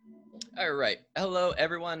All right. Hello,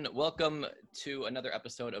 everyone. Welcome to another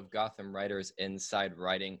episode of Gotham Writers Inside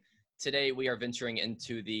Writing. Today, we are venturing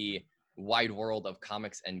into the wide world of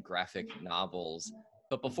comics and graphic novels.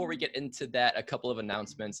 But before we get into that, a couple of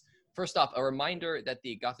announcements. First off, a reminder that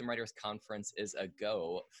the Gotham Writers Conference is a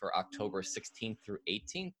go for October 16th through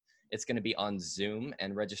 18th. It's going to be on Zoom,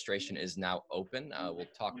 and registration is now open. We'll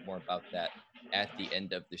talk more about that at the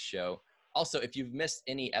end of the show. Also, if you've missed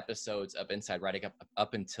any episodes of Inside Writing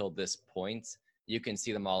up until this point, you can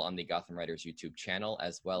see them all on the Gotham Writers YouTube channel,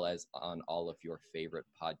 as well as on all of your favorite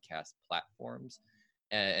podcast platforms.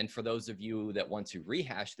 And for those of you that want to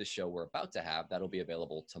rehash the show we're about to have, that'll be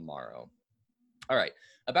available tomorrow. All right,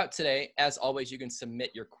 about today, as always, you can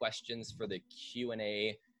submit your questions for the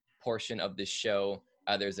Q&A portion of the show.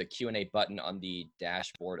 There's a Q&A button on the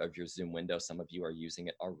dashboard of your Zoom window. Some of you are using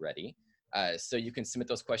it already. So you can submit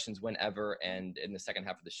those questions whenever, and in the second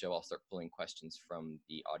half of the show, I'll start pulling questions from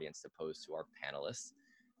the audience to pose to our panelists.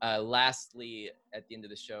 Lastly, at the end of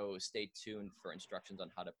the show, stay tuned for instructions on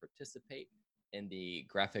how to participate in the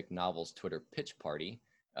Graphic Novels Twitter pitch party,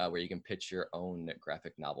 where you can pitch your own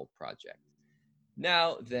graphic novel project.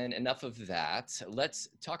 Now, then, enough of that. Let's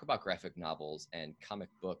talk about graphic novels and comic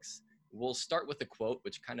books. We'll start with a quote,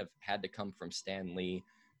 which kind of had to come from Stan Lee,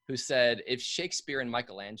 who said, if Shakespeare and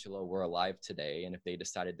Michelangelo were alive today, and if they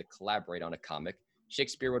decided to collaborate on a comic,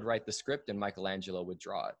 Shakespeare would write the script and Michelangelo would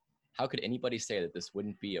draw it. How could anybody say that this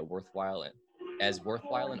wouldn't be as worthwhile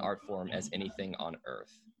an art form as anything on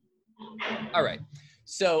earth? All right,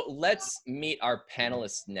 so let's meet our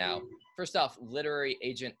panelists now. First off, literary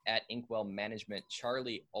agent at Inkwell Management,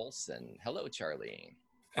 Charlie Olson. Hello, Charlie.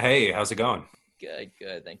 Hey, how's it going? Good,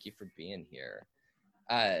 good. Thank you for being here.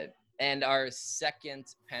 And our second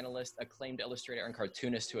panelist, acclaimed illustrator and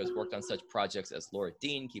cartoonist who has worked on such projects as Laura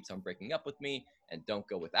Dean, Keeps on Breaking Up with Me, and Don't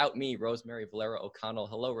Go Without Me, Rosemary Valera O'Connell.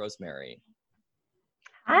 Hello, Rosemary.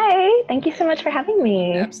 Hi, thank you so much for having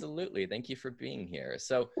me. Absolutely. Thank you for being here.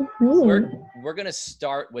 So we're going to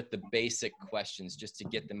start with the basic questions just to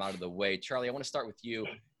get them out of the way. Charlie, I want to start with you.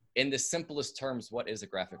 In the simplest terms, what is a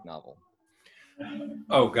graphic novel?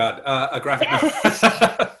 Oh God, a graphic novel.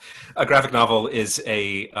 A graphic novel is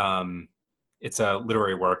it's a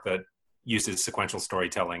literary work that uses sequential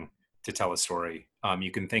storytelling to tell a story. You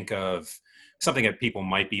can think of something that people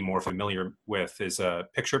might be more familiar with is a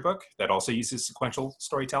picture book that also uses sequential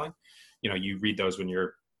storytelling. You know, you read those when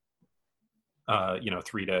you're,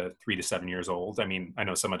 3 to 7 years old. I mean, I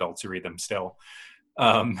know some adults who read them still.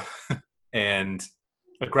 And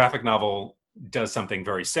a graphic novel does something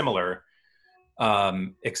very similar.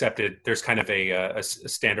 Except there's kind of a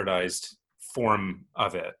standardized form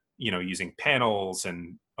of it, using panels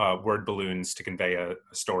and word balloons to convey a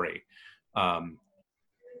story.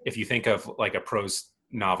 If you think of like a prose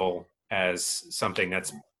novel as something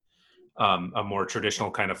that's a more traditional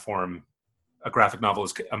kind of form, a graphic novel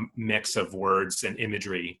is a mix of words and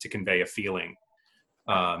imagery to convey a feeling.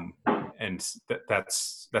 And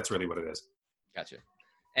that's really what it is. Gotcha.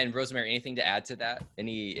 And Rosemary, anything to add to that?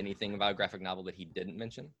 Anything about a graphic novel that he didn't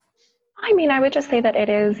mention? I mean, I would just say that it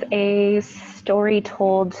is a story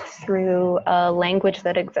told through a language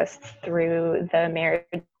that exists through the marriage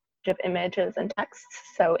of images and texts.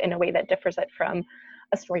 So in a way that differs it from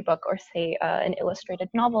a storybook or say an illustrated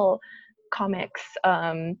novel, comics,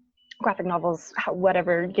 graphic novels,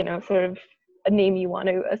 whatever, sort of a name you want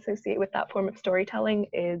to associate with that form of storytelling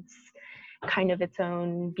is kind of its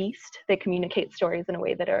own beast. They communicate stories in a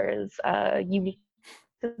way that is unique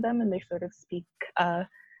to them, and they sort of speak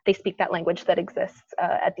that language that exists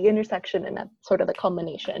at the intersection and at sort of the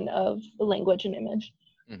culmination of the language and image.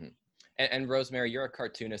 Mm-hmm. And Rosemary, you're a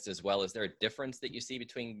cartoonist as well. Is there a difference that you see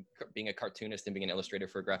between being a cartoonist and being an illustrator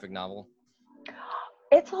for a graphic novel?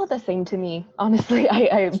 It's all the same to me, honestly.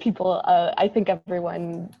 I think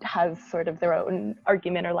everyone has sort of their own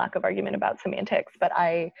argument or lack of argument about semantics, but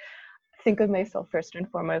I think of myself first and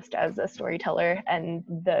foremost as a storyteller, and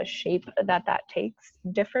the shape that takes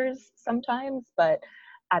differs sometimes, but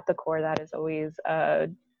at the core that is always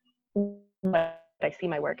what I see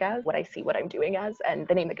my work as, what I see what I'm doing as, and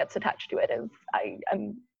the name that gets attached to it is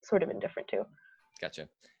I'm sort of indifferent to. Gotcha.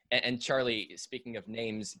 And Charlie, speaking of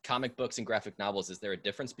names, comic books and graphic novels, is there a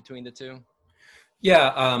difference between the two?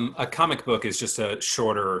 Yeah, a comic book is just a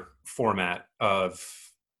shorter format of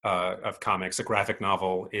comics. A graphic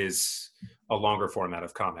novel is a longer format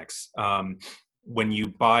of comics. When you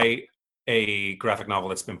buy a graphic novel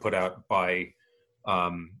that's been put out by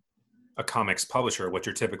a comics publisher, what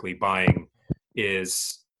you're typically buying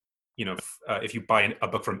is, if you buy a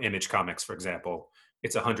book from Image Comics, for example,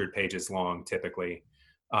 it's 100 pages long typically,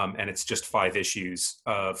 and it's just 5 issues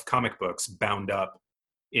of comic books bound up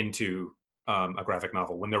into a graphic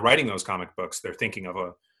novel. When they're writing those comic books, they're thinking of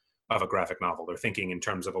a graphic novel. They're thinking in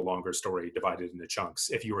terms of a longer story divided into chunks.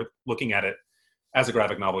 If you were looking at it as a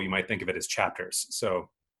graphic novel, you might think of it as chapters. So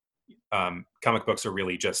comic books are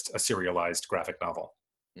really just a serialized graphic novel.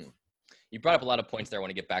 You brought up a lot of points there I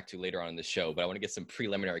want to get back to later on in the show, but I want to get some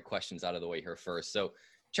preliminary questions out of the way here first. So,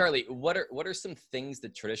 Charlie, what are some things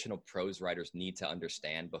that traditional prose writers need to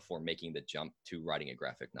understand before making the jump to writing a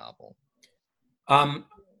graphic novel?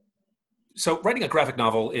 So writing a graphic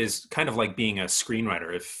novel is kind of like being a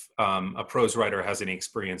screenwriter. If a prose writer has any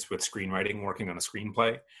experience with screenwriting, working on a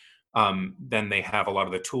screenplay, then they have a lot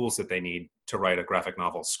of the tools that they need to write a graphic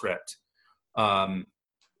novel script.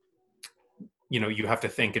 You have to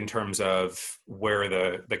think in terms of where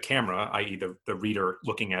the camera, i.e. the reader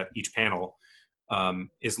looking at each panel,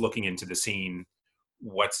 is looking into the scene,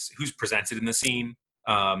 who's presented in the scene,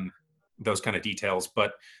 those kind of details.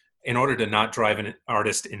 But in order to not drive an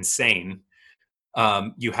artist insane,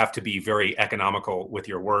 you have to be very economical with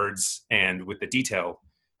your words and with the detail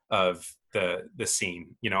of the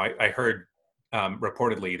scene. I heard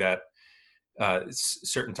reportedly that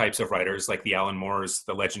certain types of writers, like the Alan Moores,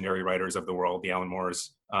 the legendary writers of the world, the Alan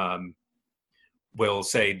Moores, will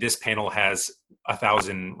say this panel has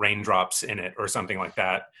 1,000 raindrops in it or something like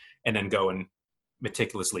that, and then go and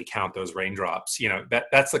meticulously count those raindrops.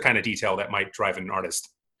 That's the kind of detail that might drive an artist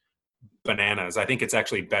bananas. I think it's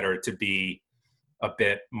actually better to be a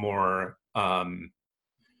bit more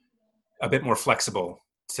flexible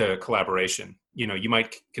to collaboration. You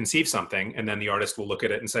might conceive something, and then the artist will look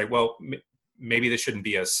at it and say, well, maybe this shouldn't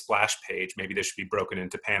be a splash page. Maybe this should be broken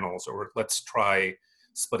into panels, or let's try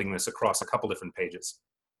splitting this across a couple different pages.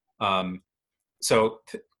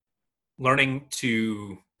 Learning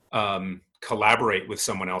to collaborate with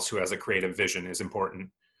someone else who has a creative vision is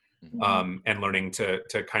important, and learning to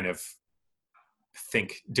kind of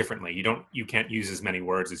think differently. You can't use as many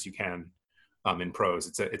words as you can in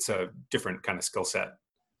prose. It's a different kind of skill set.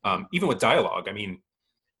 Even with dialogue,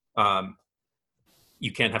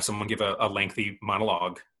 you can't have someone give a lengthy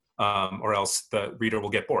monologue, or else the reader will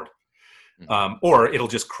get bored. Or it'll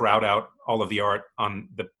just crowd out all of the art on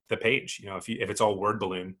the page. If it's all word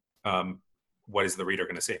balloon, what is the reader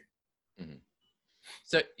going to see? Mm-hmm.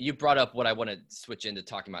 So you brought up what I want to switch into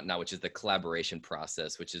talking about now, which is the collaboration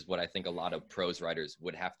process, which is what I think a lot of prose writers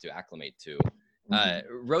would have to acclimate to.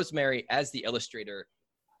 Rosemary, as the illustrator,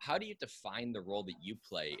 how do you define the role that you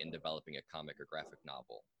play in developing a comic or graphic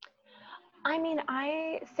novel?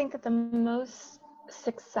 I think that the most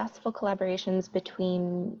successful collaborations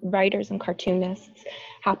between writers and cartoonists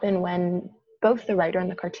happen when both the writer and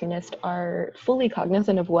the cartoonist are fully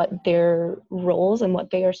cognizant of what their roles and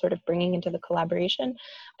what they are sort of bringing into the collaboration.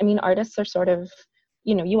 Artists are sort of,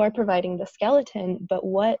 you are providing the skeleton, but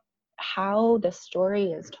how the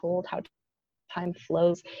story is told, how time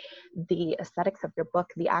flows, the aesthetics of your book,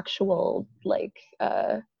 the actual,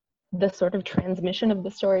 the sort of transmission of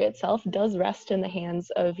the story itself does rest in the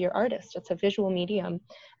hands of your artist. It's a visual medium.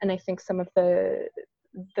 And I think some of the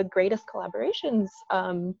greatest collaborations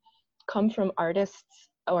come from artists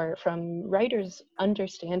or from writers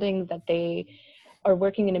understanding that they are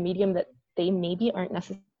working in a medium that they maybe aren't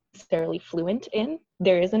necessarily fluent in.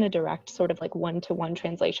 There isn't a direct sort of one-to-one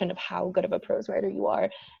translation of how good of a prose writer you are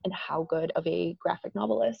and how good of a graphic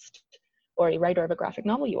novelist or a writer of a graphic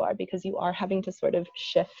novel you are, because you are having to sort of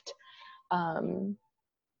shift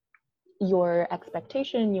your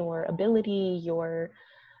expectation, your ability, your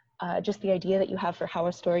just the idea that you have for how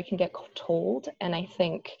a story can get told. And I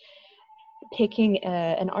think picking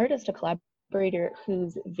an artist, a collaborator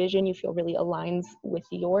whose vision you feel really aligns with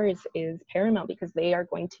yours is paramount, because they are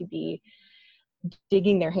going to be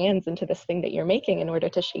digging their hands into this thing that you're making in order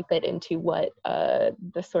to shape it into what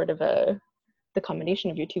the sort of the combination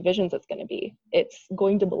of your two visions is going to be. It's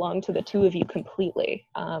going to belong to the two of you completely.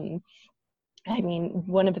 I've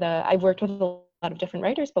worked with a lot of different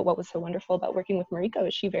writers, but what was so wonderful about working with Mariko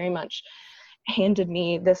is she very much handed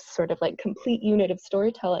me this sort of complete unit of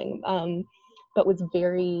storytelling, but was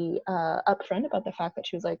very upfront about the fact that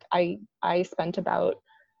she was like, I spent about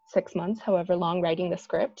 6 months, however long, writing the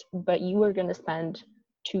script, but you are going to spend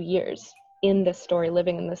 2 years in this story,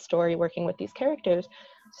 living in this story, working with these characters.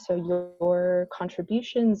 So your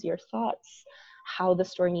contributions, your thoughts, how the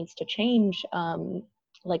story needs to change,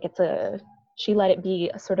 she let it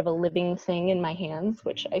be a sort of a living thing in my hands,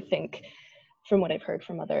 which I think, from what I've heard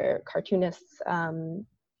from other cartoonists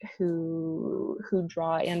who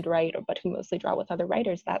draw and write, but who mostly draw with other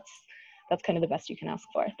writers, that's kind of the best you can ask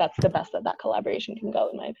for. That's the best that collaboration can go,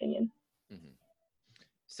 in my opinion. Mm-hmm.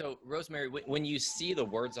 So, Rosemary, when you see the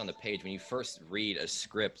words on the page, when you first read a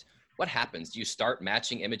script, what happens? Do you start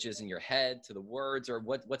matching images in your head to the words, or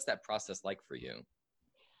what's that process like for you?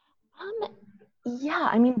 Yeah,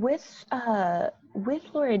 I mean, with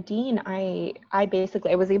Laura Dean, I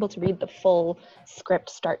was able to read the full script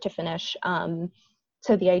start to finish.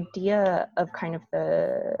 So the idea of kind of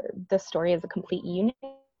the story as a complete unit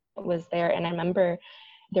was there, and I remember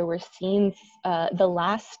there were scenes. There's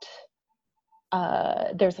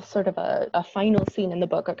a sort of a final scene in the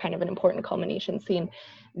book, a kind of an important culmination scene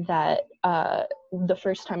that the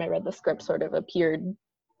first time I read the script sort of appeared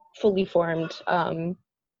fully formed.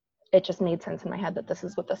 It just made sense in my head that this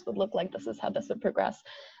is what this would look like. This is how this would progress.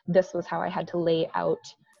 This was how I had to lay out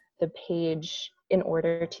the page in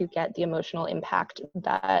order to get the emotional impact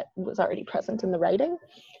that was already present in the writing.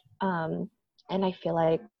 And I feel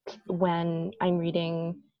like when I'm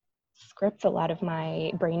reading scripts, a lot of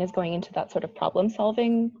my brain is going into that sort of problem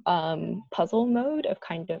solving puzzle mode of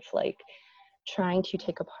kind of like trying to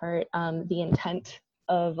take apart the intent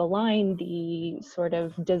of a line, the sort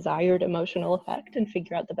of desired emotional effect, and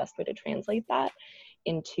figure out the best way to translate that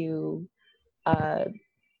into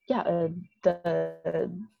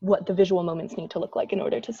what the visual moments need to look like in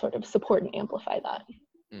order to sort of support and amplify that.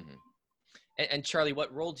 Mm-hmm. And Charlie,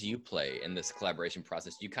 what role do you play in this collaboration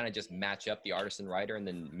process? Do you kind of just match up the artist and writer and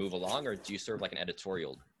then move along, or do you serve like an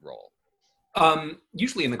editorial role?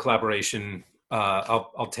 Usually in the collaboration,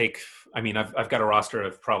 I've got a roster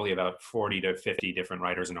of probably about 40 to 50 different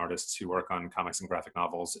writers and artists who work on comics and graphic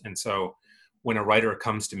novels. And so when a writer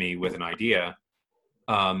comes to me with an idea,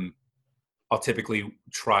 I'll typically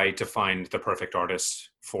try to find the perfect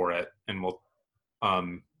artist for it. And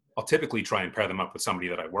I'll typically try and pair them up with somebody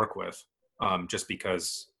that I work with, just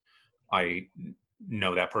because I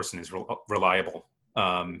know that person is reliable.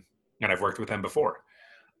 And I've worked with them before.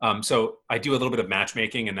 So I do a little bit of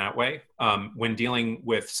matchmaking in that way. When dealing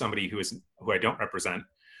with somebody who I don't represent,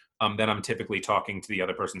 then I'm typically talking to the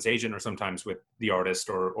other person's agent, or sometimes with the artist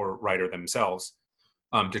or writer themselves,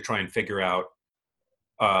 to try and figure out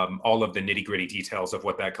all of the nitty-gritty details of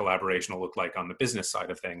what that collaboration will look like on the business side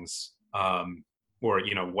of things. Or,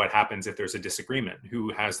 what happens if there's a disagreement?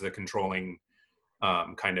 Who has the controlling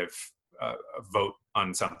vote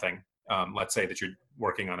on something? Let's say that you're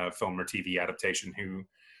working on a film or TV adaptation.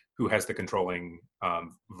 Who has the controlling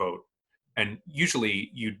vote? And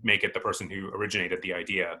usually you'd make it the person who originated the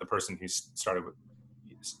idea, the person who started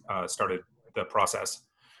the process.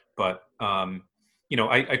 But I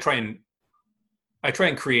try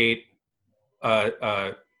and create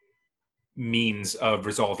a means of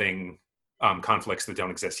resolving conflicts that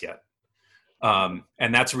don't exist yet.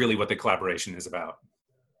 And that's really what the collaboration is about,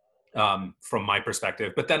 from my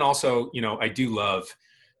perspective. But then also, I do love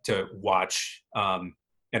to watch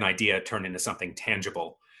an idea turn into something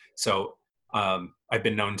tangible. So I've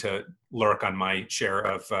been known to lurk on my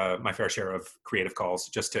fair share of creative calls,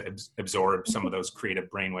 just to absorb some of those creative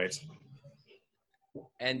brainwaves.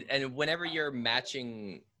 And whenever you're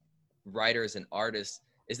matching writers and artists,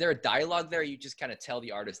 is there a dialogue there? You just kind of tell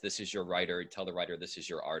the artist, this is your writer, tell the writer, this is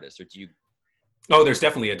your artist, or do you? Oh, there's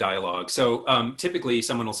definitely a dialogue. So typically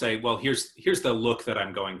someone will say, well, here's the look that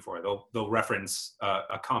I'm going for. They'll reference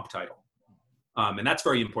a comp title. And that's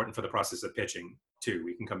very important for the process of pitching too.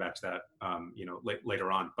 We can come back to that, later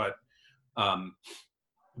on, but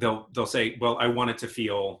they'll say, well, I want it to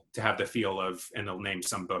have the feel of, and they'll name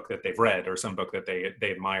some book that they've read or some book that they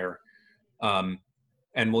admire.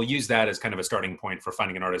 And we'll use that as kind of a starting point for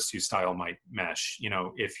finding an artist whose style might mesh.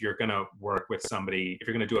 If you're going to work with somebody, if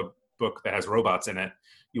you're going to do a book that has robots in it,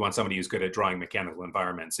 you want somebody who's good at drawing mechanical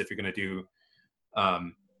environments. If you're going to do,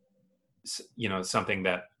 something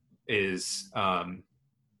that is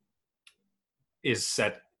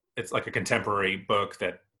set, it's like a contemporary book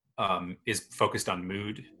that is focused on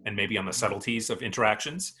mood and maybe on the subtleties of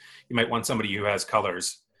interactions, you might want somebody who has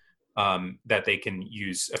colors that they can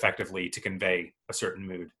use effectively to convey a certain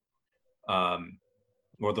mood, or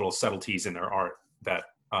little subtleties in their art that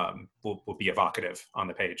will be evocative on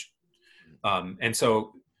the page. And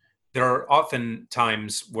so there are often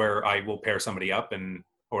times where I will pair somebody up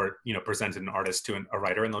or present an artist to a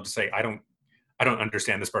writer, and they'll just say, I don't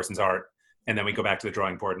understand this person's art. And then we go back to the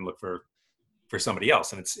drawing board and look for somebody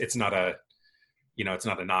else. And it's not a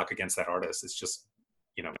knock against that artist. It's just,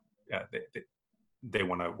 they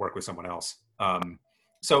want to work with someone else.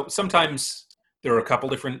 So sometimes there are a couple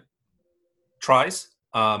different tries.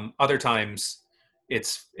 Other times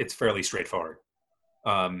it's fairly straightforward.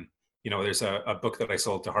 There's a book that I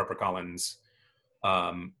sold to HarperCollins.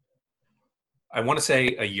 I want to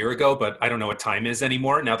say a year ago, but I don't know what time is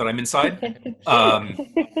anymore now that I'm inside.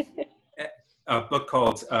 A book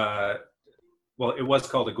called, it was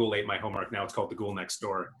called A Ghoul Ate My Homework. Now it's called The Ghoul Next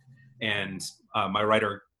Door. and my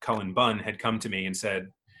writer Cullen Bunn had come to me and said,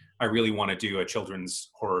 I really want to do a children's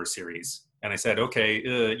horror series. And I said,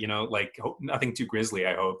 okay, like nothing too grisly,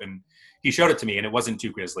 I hope. And he showed it to me, and it wasn't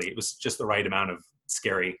too grisly. It was just the right amount of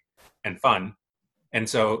scary and fun. And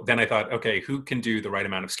so then I thought, okay, who can do the right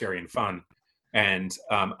amount of scary and fun? And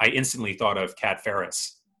I instantly thought of Kat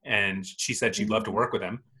Ferris, and she said she'd love to work with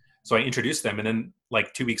him. So I introduced them, and then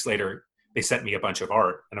like 2 weeks later, they sent me a bunch of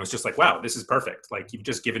art, and I was just like, wow, this is perfect. Like, you've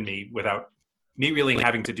just given me, without me really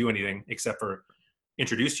having to do anything except for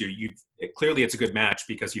introduce you, clearly it's a good match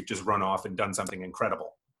because you've just run off and done something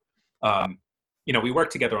incredible. We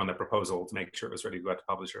worked together on the proposal to make sure it was ready to go out to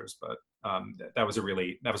publishers, but that was a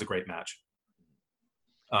great match.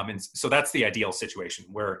 And so that's the ideal situation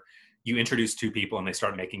where you introduce two people and they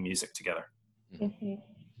start making music together. Mm-hmm.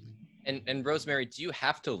 And Rosemary, do you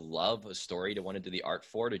have to love a story to want to do the art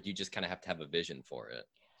for it, or do you just kind of have to have a vision for it?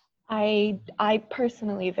 I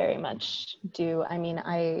personally very much do. I mean,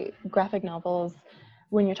 graphic novels,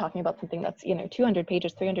 when you're talking about something that's, 200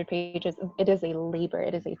 pages, 300 pages, it is a labor.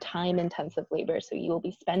 It is a time-intensive labor. So you will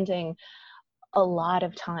be spending a lot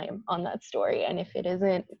of time on that story. And if it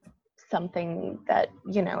isn't something that,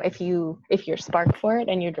 if your spark for it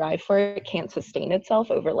and your drive for it can't sustain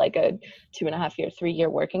itself over like a 2.5 year, 3 year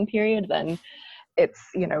working period, then it's,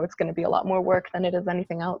 it's going to be a lot more work than it is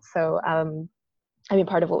anything else. So,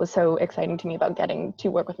 part of what was so exciting to me about getting to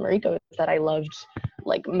work with Mariko is that I loved,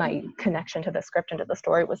 like, my connection to the script and to the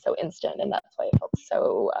story was so instant, and that's why it felt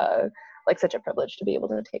so, like, such a privilege to be able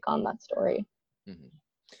to take on that story. Mm-hmm.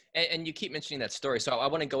 And you keep mentioning that story, so I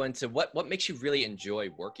want to go into what makes you really enjoy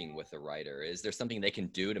working with a writer. Is there something they can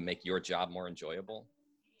do to make your job more enjoyable?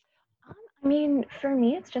 For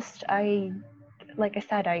me, it's just, like I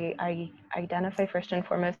said, I identify first and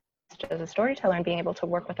foremost as a storyteller, and being able to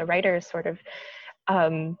work with a writer is sort of,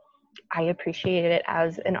 I appreciate it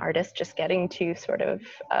as an artist, just getting to sort of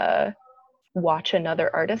watch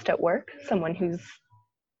another artist at work, someone who's,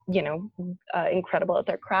 incredible at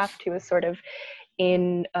their craft, who is sort of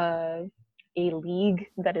in a league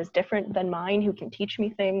that is different than mine, who can teach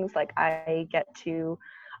me things. Like, I got to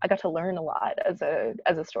learn a lot as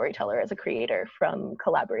a storyteller, as a creator, from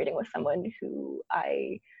collaborating with someone who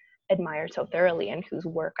I admire so thoroughly and whose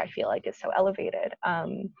work I feel like is so elevated.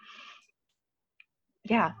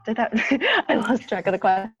 Yeah, did that? I lost track of the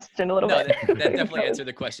question a little bit. That definitely answered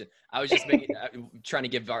the question. I was just trying to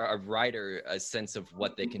give our writer a sense of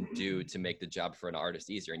what they can do to make the job for an artist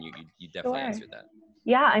easier, and you definitely answered that.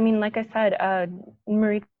 Yeah, like I said,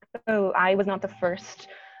 Mariko, I was not the first.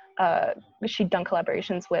 She'd done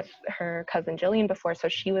collaborations with her cousin Jillian before, so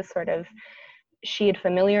she had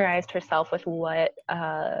familiarized herself with what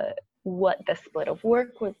the split of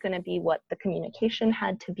work was going to be, what the communication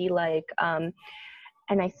had to be like.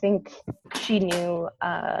 And I think she knew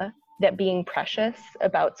that being precious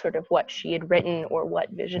about sort of what she had written or what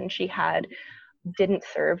vision she had didn't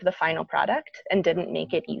serve the final product and didn't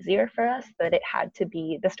make it easier for us, that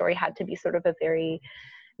the story had to be sort of a very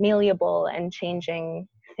malleable and changing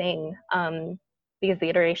thing, because the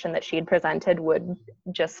iteration that she had presented would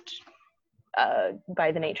just,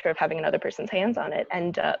 by the nature of having another person's hands on it,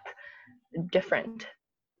 end up different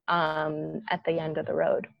at the end of the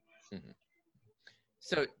road. Mm-hmm.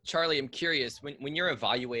 So, Charlie, I'm curious, when you're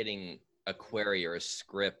evaluating a query or a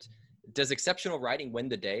script, does exceptional writing win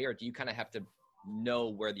the day, or do you kind of have to know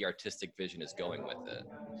where the artistic vision is going with it?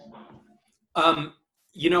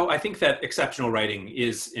 I think that exceptional writing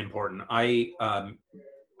is important. I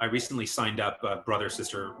recently signed up a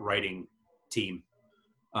brother-sister writing team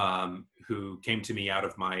who came to me out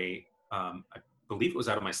of my, I believe it was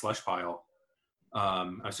out of my slush pile. I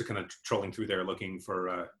was just kind of trolling through there looking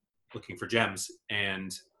for gems,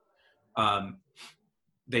 and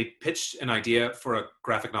they pitched an idea for a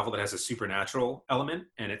graphic novel that has a supernatural element,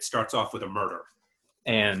 and it starts off with a murder.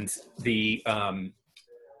 And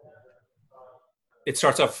it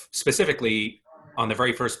starts off specifically on the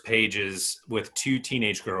very first pages with two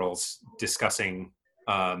teenage girls discussing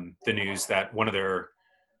the news that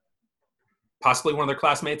possibly one of their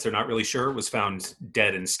classmates, they're not really sure, was found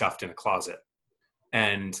dead and stuffed in a closet.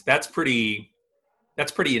 And that's pretty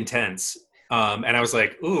intense. And I was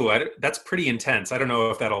like, ooh, that's pretty intense. I don't know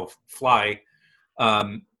if that'll fly.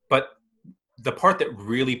 But the part that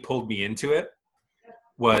really pulled me into it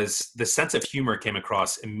was the sense of humor came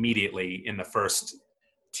across immediately in the first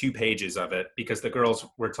 2 pages of it, because the girls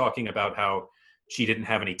were talking about how she didn't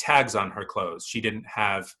have any tags on her clothes. She didn't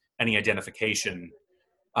have any identification.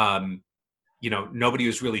 Nobody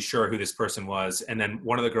was really sure who this person was. And then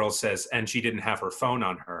one of the girls says, and she didn't have her phone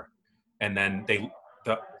on her. And then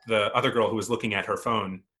the other girl who was looking at her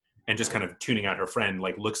phone and just kind of tuning out her friend,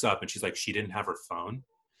 like looks up and she's like, she didn't have her phone.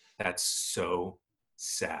 That's so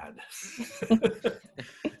sad.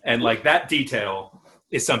 And like that detail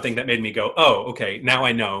is something that made me go, oh, okay, now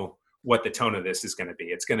I know what the tone of this is going to be.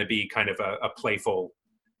 It's going to be kind of a playful,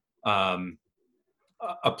 but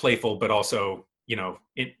also,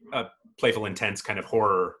 a playful, intense kind of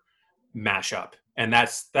horror mashup. And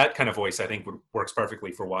that kind of voice, I think, works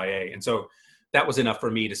perfectly for YA. And so that was enough for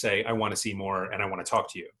me to say, I want to see more and I want to talk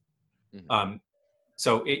to you. Mm-hmm.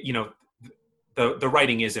 So the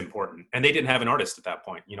writing is important, and they didn't have an artist at that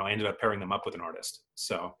point. I ended up pairing them up with an artist.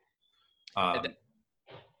 So I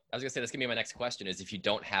was gonna say, that's gonna be my next question, is if you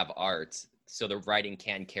don't have art, so the writing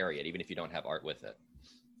can carry it even if you don't have art with it.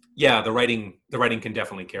 Yeah, the writing can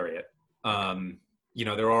definitely carry it.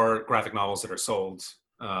 There are graphic novels that are sold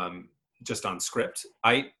just on script.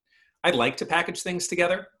 I like to package things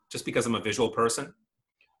together just because I'm a visual person.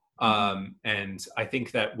 And I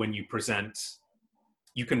think that when you present,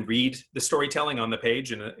 you can read the storytelling on the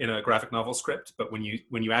page in a graphic novel script, but when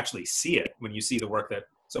you actually see it, when you see the work that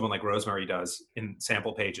someone like Rosemary does in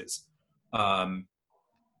sample pages,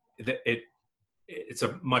 it's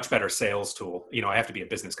a much better sales tool. I have to be a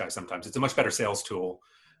business guy sometimes. It's a much better sales tool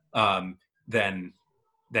than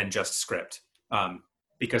just script,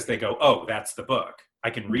 because they go, oh, that's the book. I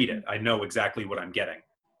can read it. I know exactly what I'm getting.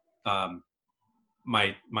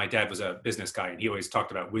 My dad was a business guy, and he always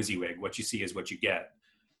talked about WYSIWYG. What you see is what you get.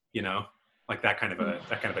 Like that kind of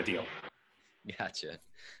a deal. Gotcha.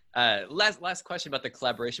 Last question about the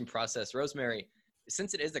collaboration process, Rosemary.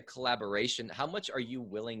 Since it is a collaboration, how much are you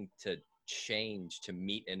willing to change to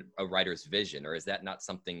meet a writer's vision, or is that not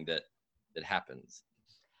something that happens?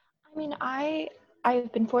 I mean,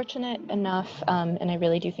 I've been fortunate enough, and I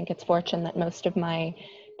really do think it's fortune that most of my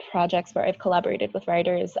projects where I've collaborated with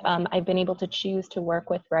writers, I've been able to choose to work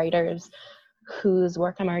with writers whose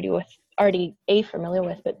work I'm already A, familiar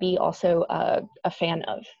with, but B, also a fan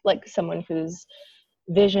of, like someone whose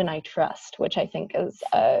vision I trust, which I think is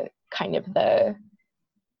kind of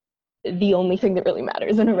the only thing that really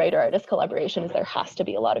matters in a writer-artist collaboration. Is there has to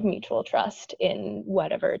be a lot of mutual trust in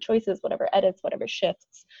whatever choices, whatever edits, whatever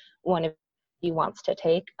shifts one of you wants to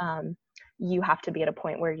take. You have to be at a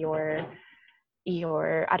point where your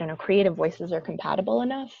creative voices are compatible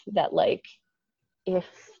enough that, like, if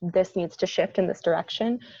this needs to shift in this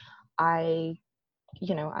direction, I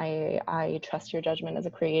trust your judgment as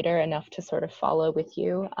a creator enough to sort of follow with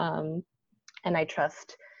you. And I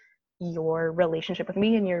trust your relationship with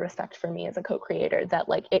me and your respect for me as a co-creator, that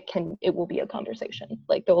like it will be a conversation.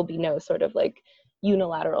 Like there will be no sort of like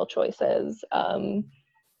unilateral choices.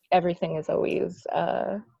 Everything is always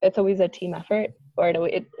it's always a team effort, or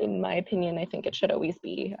in my opinion, I think it should always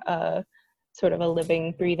be sort of a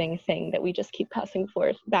living, breathing thing that we just keep passing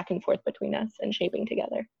back and forth between us and shaping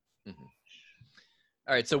together. Mm-hmm.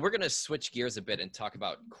 All right, so we're going to switch gears a bit and talk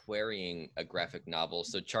about querying a graphic novel.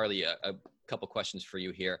 So Charlie, a couple questions for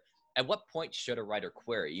you here. At what point should a writer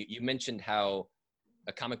query? You mentioned how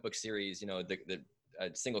a comic book series, a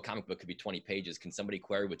single comic book could be 20 pages. Can somebody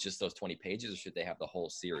query with just those 20 pages, or should they have the whole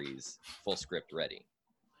series, full script ready?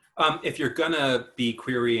 If you're going to be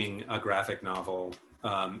querying a graphic novel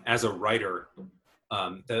as a writer,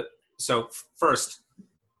 so first,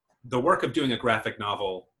 the work of doing a graphic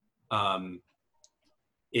novel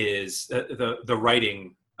is the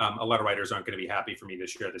writing. A lot of writers aren't going to be happy for me to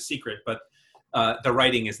share the secret, but the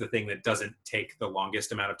writing is the thing that doesn't take the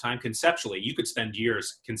longest amount of time. Conceptually, you could spend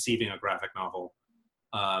years conceiving a graphic novel,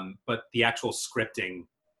 but the actual scripting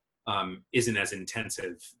isn't as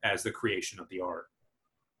intensive as the creation of the art.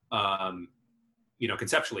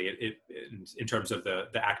 Conceptually, in terms of the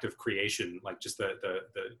act of creation, like just the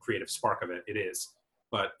creative spark of it, it is.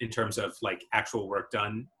 But in terms of like actual work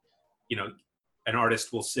done, an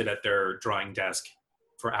artist will sit at their drawing desk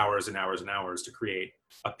for hours and hours and hours to create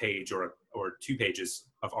a page or 2 pages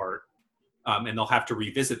of art. And they'll have to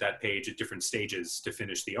revisit that page at different stages to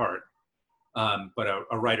finish the art. But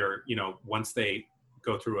a writer, once they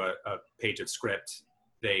go through a page of script,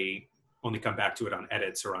 they only come back to it on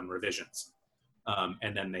edits or on revisions.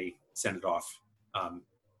 And then they send it off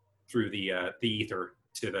through the ether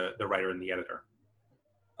to the writer and the editor.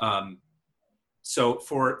 So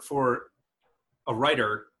for a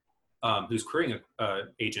writer who's querying an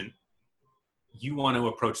agent, you want to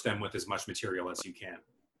approach them with as much material as you can.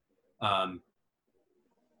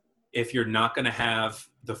 If you're not going to have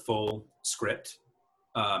the full script,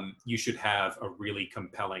 you should have a really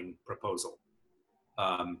compelling proposal.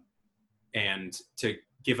 And to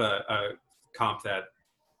give a comp that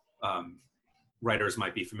writers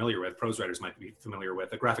might be familiar with, prose writers might be familiar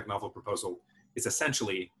with, a graphic novel proposal is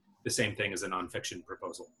essentially the same thing as a nonfiction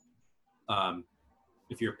proposal.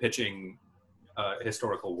 If you're pitching a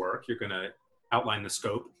historical work, you're going to outline the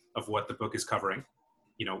scope of what the book is covering.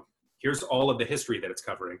 You know, here's all of the history that it's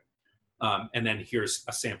covering, and then here's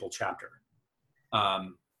a sample chapter.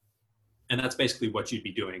 And that's basically what you'd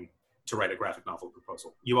be doing to write a graphic novel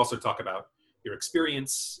proposal. You also talk about your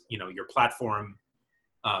experience, you know, your platform,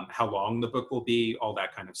 how long the book will be, all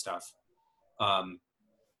that kind of stuff.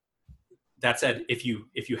 That said, if you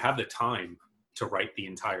have the time to write the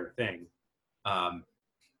entire thing,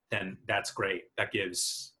 then that's great. That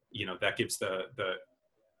gives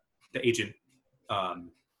the agent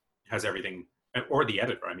has everything, or the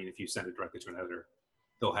editor. I mean, if you send it directly to an editor,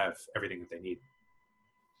 they'll have everything that they need.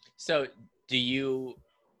 So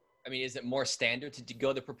is it more standard to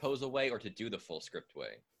go the proposal way or to do the full script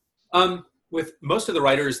way? With most of the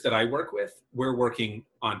writers that I work with, we're working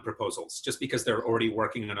on proposals just because they're already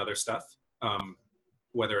working on other stuff,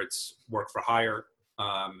 whether it's work for hire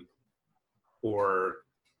or,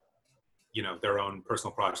 you know, their own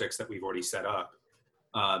personal projects that we've already set up.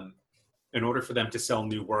 In order for them to sell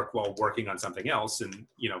new work while working on something else, and,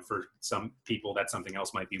 you know, for some people that something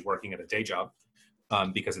else might be working at a day job,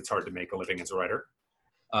 because it's hard to make a living as a writer.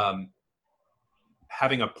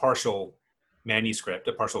 Having a partial manuscript,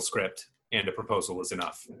 a partial script, and a proposal is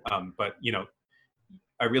enough. But, you know,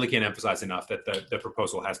 I really can't emphasize enough that the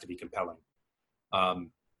proposal has to be compelling. And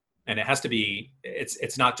it has to be,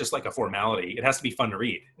 it's not just like a formality. It has to be fun to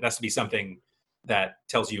read. It has to be something that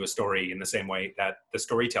tells you a story in the same way that the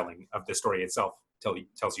storytelling of the story itself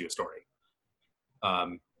tells you a story.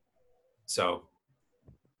 So,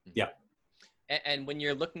 yeah. And when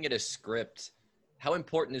you're looking at a script, how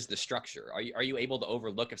important is the structure? Are you able to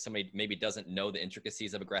overlook if somebody maybe doesn't know the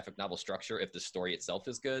intricacies of a graphic novel structure if the story itself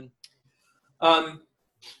is good?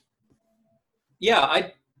 Yeah,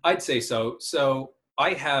 I'd say so. So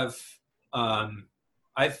I have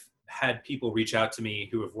I've had people reach out to me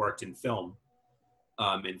who have worked in film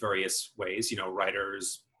in various ways. You know,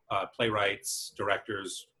 writers, playwrights,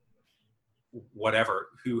 directors, whatever,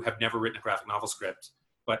 who have never written a graphic novel script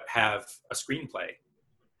but have a screenplay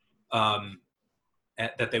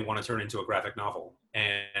that they want to turn into a graphic novel.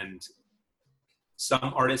 And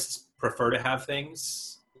some artists prefer to have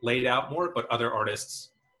things laid out more, but other artists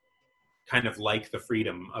kind of like the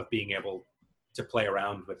freedom of being able to play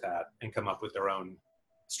around with that and come up with their own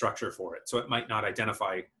structure for it. So it might not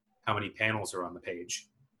identify how many panels are on the page,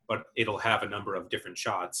 but it'll have a number of different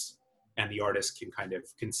shots, and the artist can kind of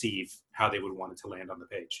conceive how they would want it to land on the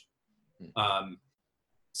page.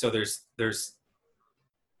 So there's,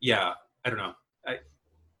 yeah, I don't know.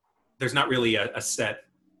 There's not really a set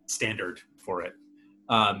standard for it.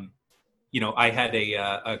 You know, I had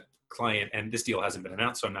a client, and this deal hasn't been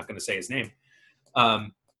announced, so I'm not going to say his name.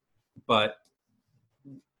 But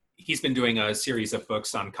he's been doing a series of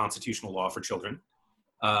books on constitutional law for children.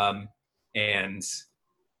 And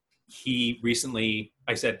he recently,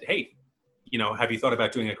 I said, hey, you know, have you thought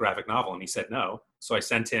about doing a graphic novel? And he said, no. So I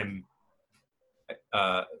sent him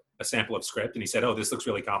a sample of script, and he said, oh, this looks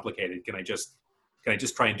really complicated. Can I just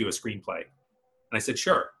try and do a screenplay? And I said,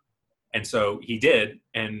 sure. And so he did,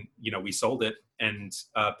 and, you know, we sold it and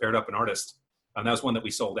paired up an artist. And that was one that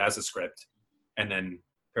we sold as a script and then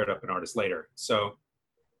paired up an artist later. So,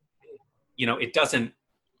 you know, it doesn't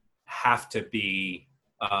have to be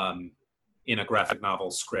in a graphic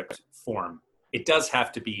novel script form. It does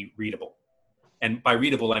have to be readable. And by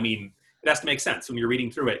readable, I mean, it has to make sense. When you're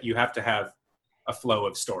reading through it, you have to have a flow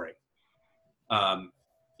of story.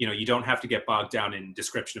 You know, you don't have to get bogged down in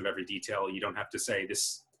description of every detail. You don't have to say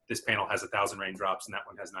this panel has 1,000 raindrops and that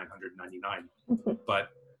one has 999. Mm-hmm. But,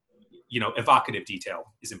 you know, evocative detail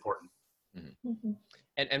is important. Mm-hmm. Mm-hmm.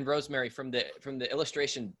 And Rosemary, from the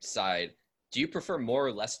illustration side, do you prefer more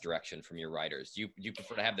or less direction from your writers? Do you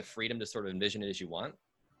prefer to have the freedom to sort of envision it as you want?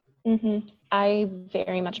 Mm-hmm. I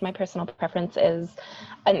very much, my personal preference is,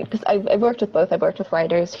 and because I've worked with both. I've worked with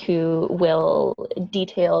writers who will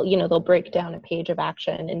detail, you know, they'll break down a page of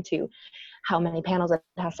action into how many panels it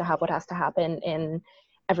has to have, what has to happen in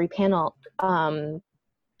every panel. And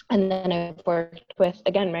then I've worked with,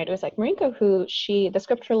 again, writers like Mariko, who the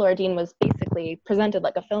script for Laura Dean was basically presented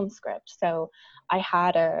like a film script. So I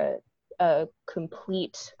had a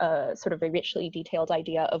complete, sort of a richly detailed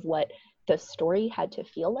idea of what the story had to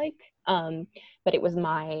feel like, but it was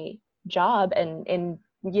my job, and in,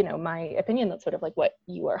 you know, my opinion, that's sort of like what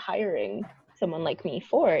you are hiring someone like me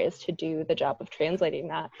for, is to do the job of translating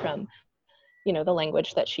that from, you know, the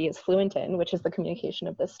language that she is fluent in, which is the communication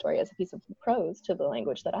of this story as a piece of prose, to the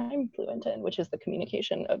language that I'm fluent in, which is the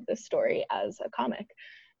communication of this story as a comic.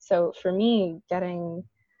 So for me, getting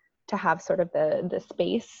to have sort of the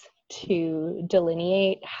space to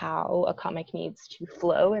delineate how a comic needs to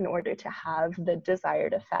flow in order to have the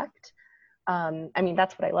desired effect. I mean,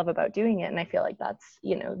 that's what I love about doing it, and I feel like that's,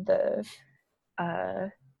 you know, the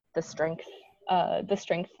strength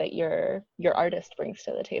that your artist brings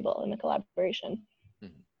to the table in the collaboration.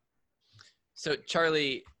 Mm-hmm. So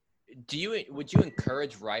Charlie, would you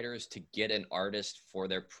encourage writers to get an artist for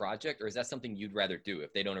their project, or is that something you'd rather do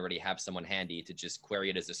if they don't already have someone handy to just query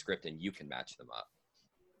it as a script and you can match them up?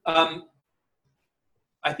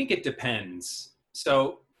 I think it depends.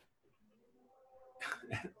 So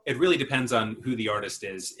it really depends on who the artist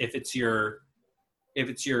is. If it's your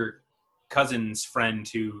cousin's friend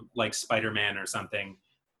who likes Spider-Man or something,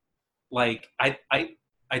 like I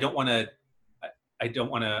don't want to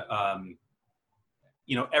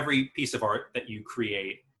you know, every piece of art that you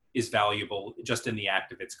create is valuable just in the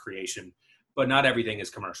act of its creation, but not everything is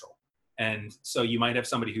commercial. And so you might have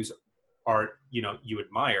somebody whose art, you know, you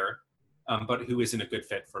admire, but who isn't a good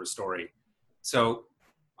fit for a story. So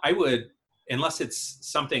I would, unless it's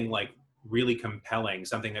something like really compelling,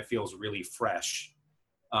 something that feels really fresh,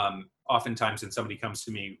 oftentimes when somebody comes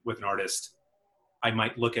to me with an artist, I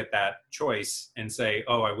might look at that choice and say,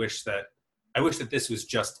 oh, I wish that this was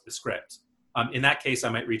just the script. In that case, I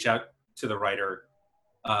might reach out to the writer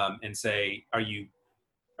and say, are you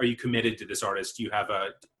committed to this artist?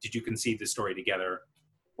 Did you conceive the story together,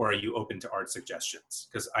 or are you open to art suggestions?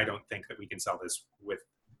 Because I don't think that we can sell this with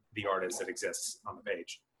the artist that exists on the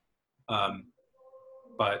page.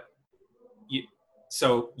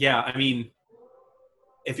 So yeah, I mean,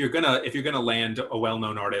 if you're gonna land a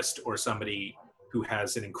well-known artist or somebody who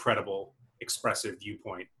has an incredible expressive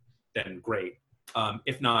viewpoint, then great.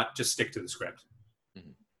 If not, just stick to the script.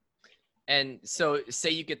 Mm-hmm. And so say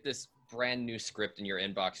you get this brand new script in your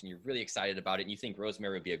inbox and you're really excited about it and you think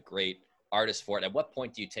Rosemary would be a great artist for it. At what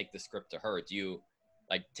point do you take the script to her? Do you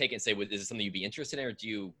like take it and say, is this something you'd be interested in, or do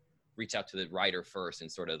you reach out to the writer first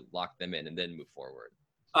and sort of lock them in and then move forward?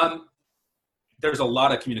 There's a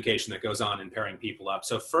lot of communication that goes on in pairing people up.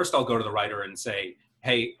 So first I'll go to the writer and say,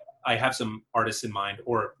 hey, I have some artists in mind,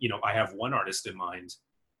 or, you know, I have one artist in mind.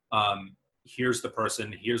 Here's the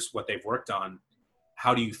person, here's what they've worked on.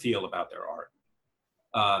 How do you feel about their art?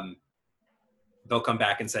 They'll come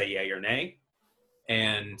back and say yay or nay.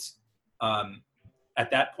 And at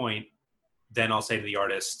that point, then I'll say to the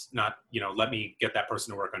artist, not, you know, let me get that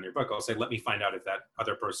person to work on your book. I'll say, let me find out if that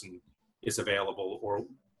other person is available, or,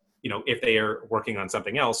 you know, if they are working on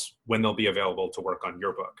something else, when they'll be available to work on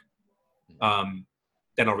your book.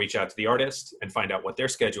 Then I'll reach out to the artist and find out what their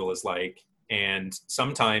schedule is like. And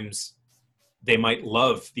sometimes they might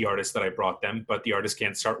love the artist that I brought them, but the artist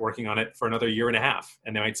can't start working on it for another 1.5 years.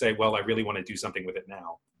 And they might say, well, I really want to do something with it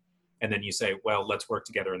now. And then you say, well, let's work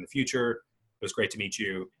together in the future. It was great to meet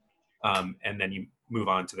you. And then you move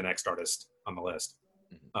on to the next artist on the list.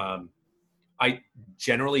 I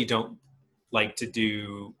generally don't like to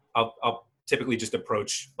do, I'll typically just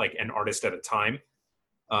approach like an artist at a time.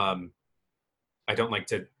 I don't like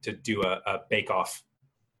to do a bake-off,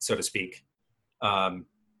 so to speak,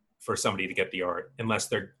 for somebody to get the art, unless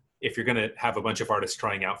if you're going to have a bunch of artists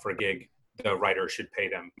trying out for a gig, the writer should pay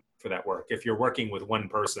them for that work. If you're working with one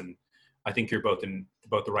person, I think you're both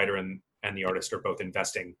the writer and the artist are both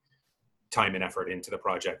investing time and effort into the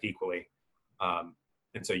project equally. And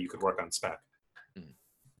so you could work on spec.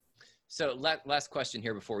 So last question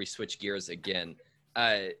here before we switch gears again.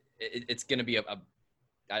 It's going to be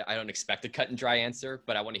I don't expect a cut and dry answer,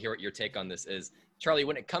 but I want to hear what your take on this is. Charlie,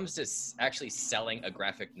 when it comes to actually selling a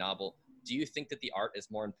graphic novel, do you think that the art is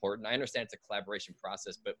more important? I understand it's a collaboration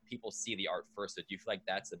process, but people see the art first. So do you feel like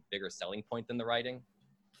that's a bigger selling point than the writing?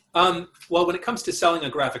 Well, when it comes to selling a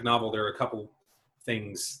graphic novel, there are a couple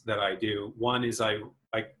things that I do. One is I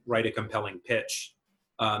write a compelling pitch.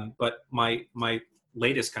 But my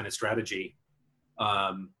latest kind of strategy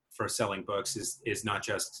for selling books is not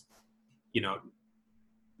just, you know,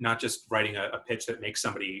 not just writing a pitch that makes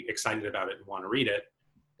somebody excited about it and want to read it,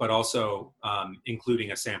 but also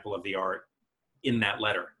including a sample of the art in that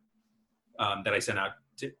letter that I send out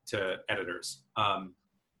to editors.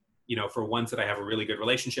 You know, for ones that I have a really good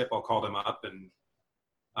relationship, I'll call them up and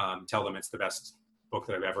tell them it's the best book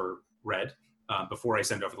that I've ever read before I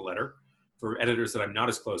send over the letter. For editors that I'm not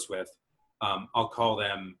as close with, I'll call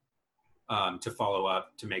them to follow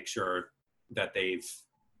up to make sure that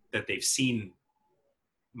they've seen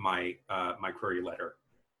my query letter.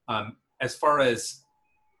 As far as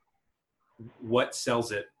what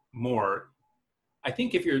sells it more, I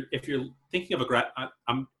think if you're thinking of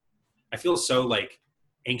I feel so like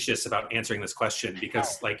anxious about answering this question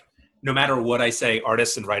because like no matter what I say,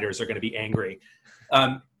 artists and writers are going to be angry.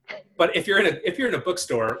 But if you're in a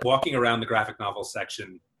bookstore walking around the graphic novel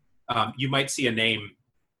section, you might see a name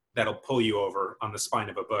that'll pull you over on the spine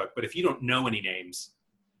of a book. But if you don't know any names,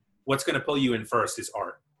 what's going to pull you in first is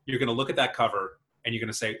art. You're going to look at that cover and you're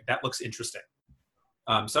going to say, that looks interesting.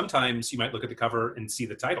 Sometimes you might look at the cover and see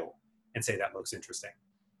the title and say, that looks interesting.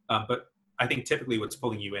 But I think typically what's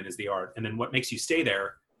pulling you in is the art. And then what makes you stay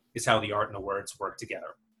there is how the art and the words work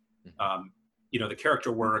together. The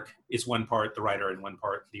character work is one part the writer and one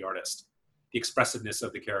part the artist. The expressiveness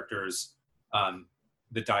of the characters,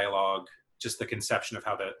 the dialogue, just the conception of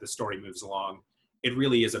how the story moves along. It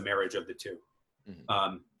really is a marriage of the two.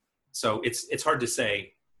 Mm-hmm. So it's hard to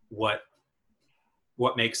say what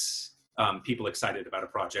makes people excited about a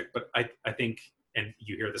project, but I think, and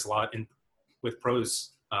you hear this a lot with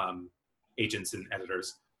prose agents and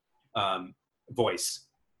editors, voice,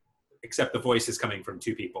 except the voice is coming from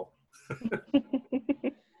two people.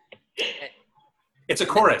 It's a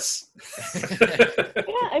chorus.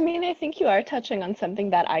 Yeah, I mean, I think you are touching on something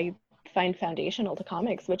that I find foundational to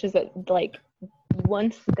comics, which is that, like,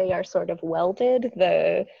 once they are sort of welded,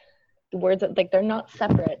 the words, like, they're not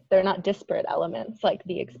separate, they're not disparate elements. Like,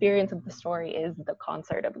 the experience of the story is the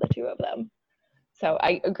concert of the two of them. So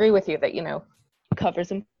I agree with you that,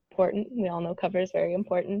 cover's important. We all know cover is very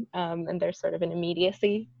important, and there's sort of an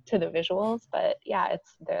immediacy to the visuals. But yeah,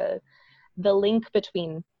 it's the link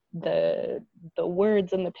between the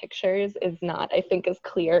words and the pictures is not, I think, as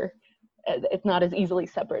clear. It's not as easily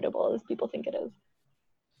separable as people think it is.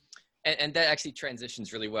 And that actually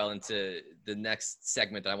transitions really well into the next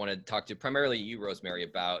segment that I want to talk to primarily you, Rosemary,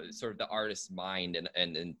 about sort of the artist's mind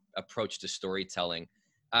and approach to storytelling.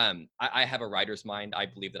 I have a writer's mind. I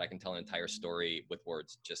believe that I can tell an entire story with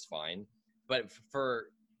words just fine. But for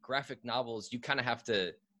graphic novels, you kind of have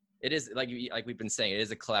to, it is like we've been saying, it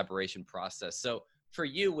is a collaboration process. So for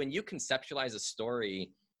you, when you conceptualize a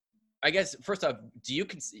story, I guess, first off, do you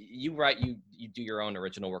do your own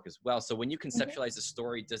original work as well. So when you conceptualize a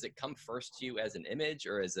story, does it come first to you as an image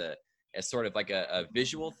or as sort of like a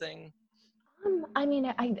visual thing? I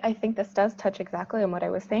mean, I think this does touch exactly on what I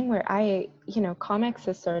was saying, where comics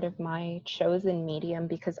is sort of my chosen medium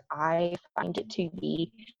because I find it to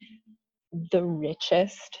be the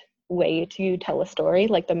richest way to tell a story,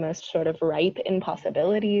 like the most sort of ripe in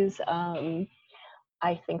possibilities.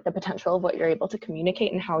 I think the potential of what you're able to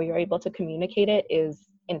communicate and how you're able to communicate it is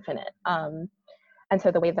infinite. And so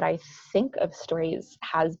the way that I think of stories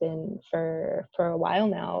has been for a while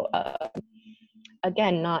now,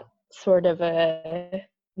 again, not a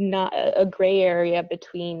gray area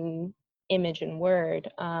between image and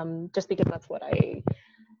word, just because that's what I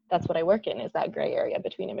work in, is that gray area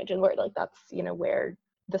between image and word. Like, that's, where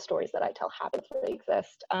the stories that I tell happen to really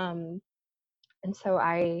exist. And so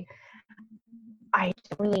I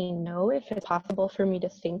don't really know if it's possible for me to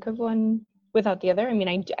think of one without the other. I mean,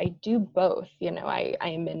 I do both. I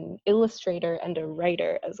am an illustrator and a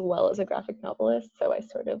writer as well as a graphic novelist. So I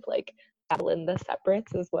sort of like dabble in the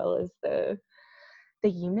separates as well as the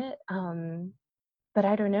unit. But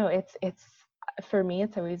I don't know. It's for me,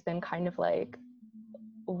 it's always been kind of like,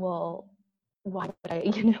 well, why would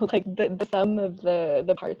I? Like the sum of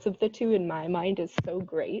the parts of the two in my mind is so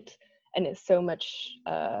great and is so much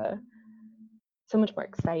more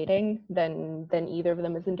exciting than either of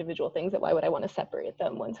them as individual things, that why would I want to separate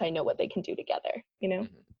them once I know what they can do together, Mm-hmm.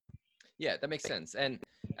 Yeah, that makes sense. And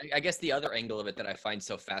I guess the other angle of it that I find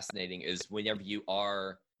so fascinating is whenever you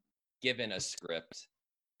are given a script,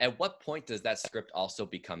 at what point does that script also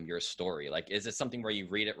become your story? Like, is it something where you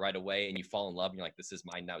read it right away and you fall in love and you're like, this is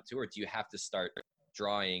mine now too? Or do you have to start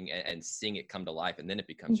drawing and seeing it come to life and then it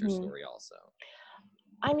becomes your story also?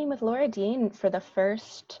 I mean, with Laura Dean,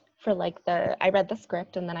 I read the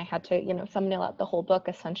script and then I had to, thumbnail out the whole book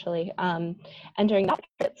essentially. And during that,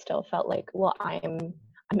 it still felt like, well, I'm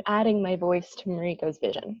adding my voice to Mariko's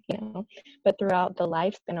vision, but throughout the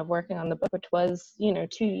lifespan of working on the book, which was, 2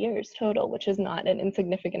 years total, which is not an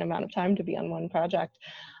insignificant amount of time to be on one project,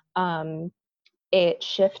 it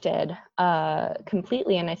shifted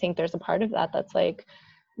completely. And I think there's a part of that that's like,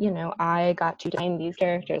 I got to design these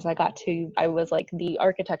characters. I was like the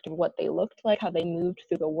architect of what they looked like, how they moved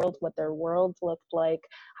through the world, what their worlds looked like,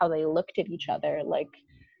 how they looked at each other. Like,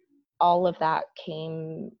 all of that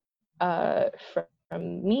came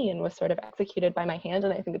from me and was sort of executed by my hand.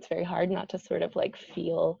 And I think it's very hard not to sort of like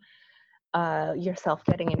feel yourself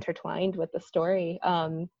getting intertwined with the story,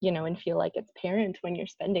 and feel like it's parent when you're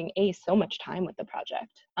spending so much time with the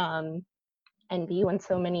project, and B, when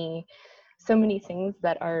so many things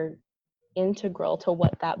that are integral to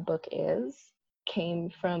what that book is came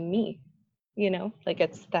from me, like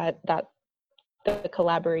it's that the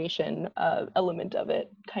collaboration element of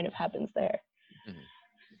it kind of happens there. Mm-hmm.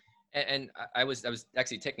 And I was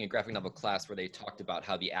actually taking a graphic novel class where they talked about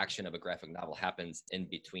how the action of a graphic novel happens in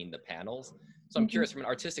between the panels. So I'm curious, from an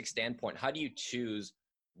artistic standpoint, how do you choose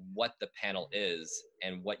what the panel is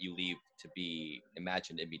and what you leave to be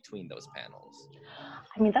imagined in between those panels?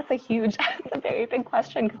 I mean, that's a very big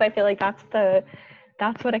question, because I feel like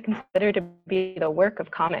that's what I consider to be the work of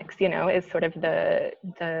comics, is sort of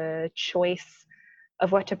the choice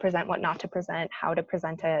of what to present, what not to present, how to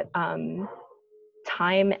present it.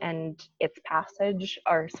 Time and its passage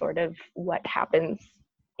are sort of what happens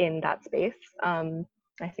in that space.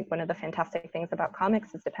 I think one of the fantastic things about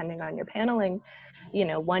comics is, depending on your paneling,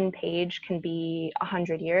 one page can be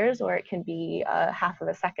 100 years, or it can be half of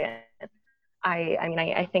a second.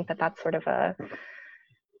 I think that that's sort of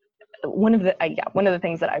one of the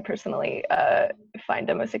things that I personally find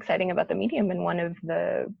the most exciting about the medium, and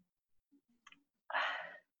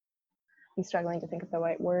I'm struggling to think of the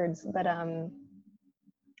right words, but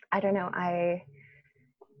I don't know.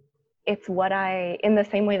 It's in the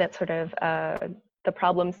same way that sort of the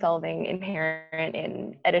problem solving inherent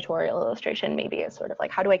in editorial illustration maybe is sort of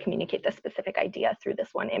like, how do I communicate this specific idea through this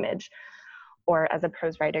one image? Or as a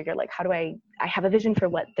prose writer, you're like, how do I have a vision for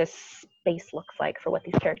what this space looks like, for what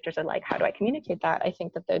these characters are like, how do I communicate that? I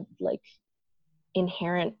think that the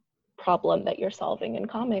inherent problem that you're solving in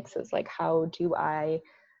comics is how do I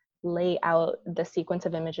lay out the sequence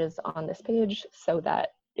of images on this page so that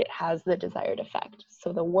it has the desired effect.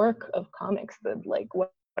 So the work of comics,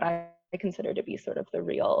 what I consider to be sort of the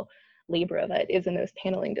real labor of it, is in those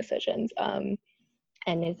paneling decisions, and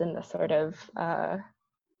is in the sort of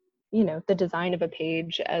the design of a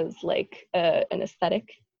page as an aesthetic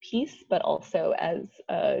piece, but also as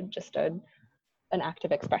just an act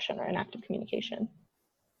of expression or an act of communication.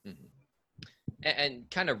 Mm-hmm. And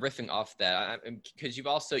kind of riffing off that, because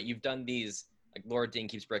you've done these, like Laura Dean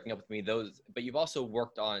keeps breaking up with me, but you've also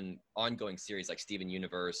worked on ongoing series like Steven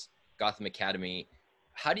Universe, Gotham Academy.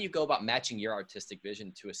 How do you go about matching your artistic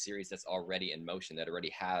vision to a series that's already in motion, that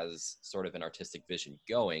already has sort of an artistic vision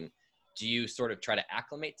going? Do you sort of try to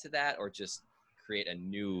acclimate to that, or just create a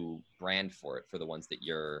new brand for it, for the ones that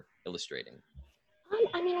you're illustrating?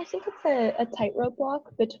 I think it's a tightrope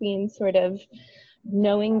walk between sort of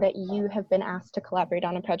knowing that you have been asked to collaborate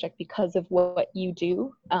on a project because of what you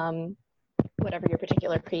do, whatever your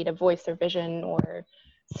particular creative voice or vision or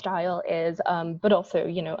style is, but also,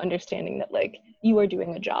 understanding that you are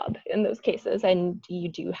doing a job in those cases, and you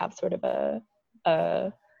do have sort of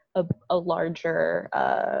a larger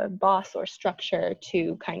boss or structure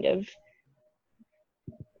to kind of,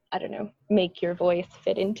 I don't know, make your voice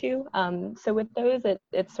fit into. So with those,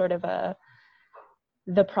 it's sort of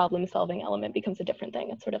the problem solving element becomes a different thing.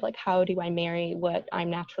 It's sort of how do I marry what I'm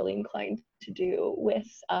naturally inclined to do with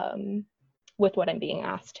what I'm being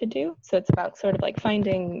asked to do. So it's about sort of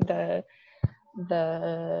finding the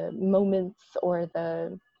moments or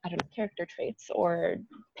the, I don't know, character traits or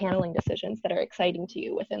paneling decisions that are exciting to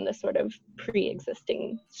you within this sort of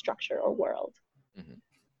pre-existing structure or world. Mm-hmm.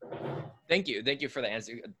 Thank you for the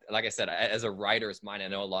answer. Like I said, as a writer's mind, I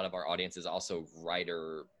know a lot of our audience is also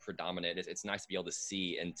writer predominant. It's nice to be able to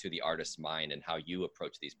see into the artist's mind and how you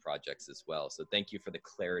approach these projects as well. So thank you for the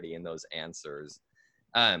clarity in those answers.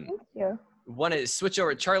 Thank you. Want to switch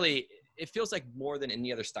over, Charlie? It feels like more than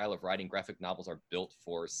any other style of writing, graphic novels are built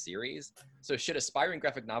for series. So should aspiring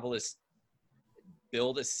graphic novelists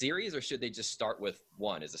build a series, or should they just start with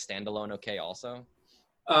one? Is a standalone okay also?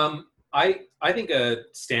 I think a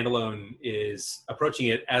standalone is, approaching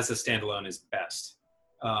it as a standalone is best.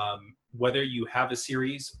 Whether you have a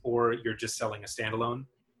series or you're just selling a standalone,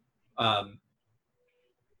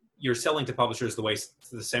 you're selling to publishers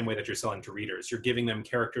the same way that you're selling to readers. You're giving them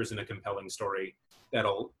characters in a compelling story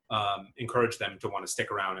that'll encourage them to want to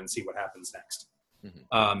stick around and see what happens next.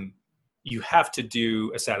 Mm-hmm. You have to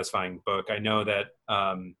do a satisfying book. I know that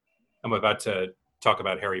I'm about to talk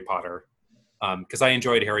about Harry Potter, because I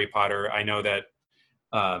enjoyed Harry Potter. I know that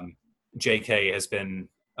JK has been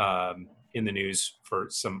in the news for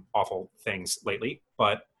some awful things lately,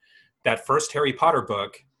 but that first Harry Potter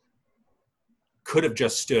book could have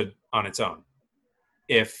just stood on its own.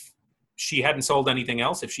 If she hadn't sold anything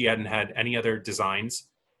else, if she hadn't had any other designs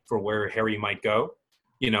for where Harry might go,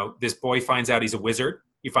 this boy finds out he's a wizard.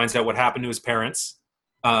 He finds out what happened to his parents.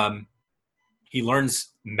 He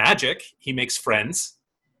learns magic. He makes friends.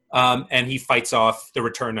 And he fights off the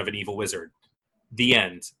return of an evil wizard. The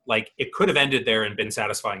end. It could have ended there and been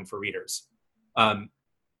satisfying for readers.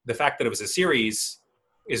 The fact that it was a series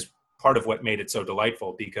is part of what made it so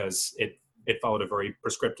delightful, because it followed a very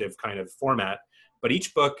prescriptive kind of format. But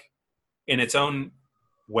each book in its own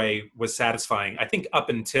way was satisfying, I think, up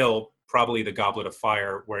until probably the Goblet of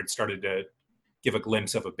Fire, where it started to give a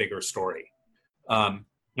glimpse of a bigger story. And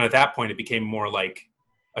at that point, it became more like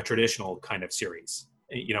a traditional kind of series.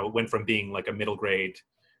 You know, it went from being like a middle grade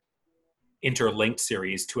interlinked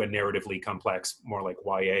series to a narratively complex, more like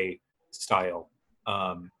YA style,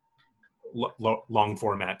 long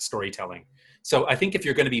format storytelling. So I think if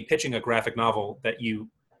you're going to be pitching a graphic novel that you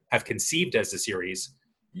have conceived as a series,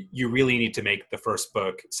 you really need to make the first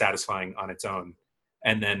book satisfying on its own.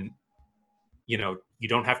 And then, you know, you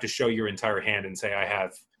don't have to show your entire hand and say, I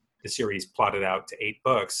have the series plotted out to 8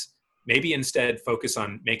 books. Maybe instead focus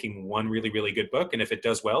on making one really, really good book. And if it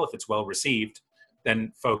does well, if it's well received,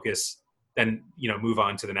 then move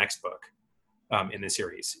on to the next book in the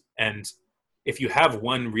series. And if you have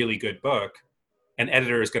one really good book, an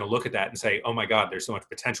editor is going to look at that and say, oh my God, there's so much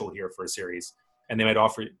potential here for a series. And they might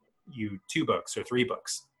offer you 2 books or 3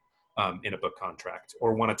 books in a book contract,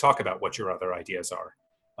 or want to talk about what your other ideas are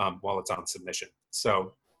while it's on submission.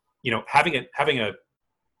 So, you know, having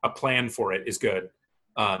a plan for it is good.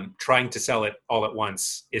 Trying to sell it all at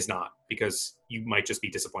once is not, because you might just be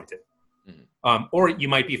disappointed. Mm-hmm. Or you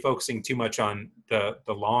might be focusing too much on the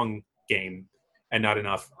long game and not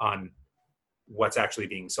enough on what's actually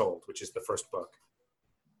being sold, which is the first book.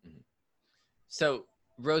 Mm-hmm. So,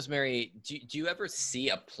 Rosemary, do you ever see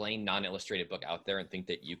a plain non-illustrated book out there and think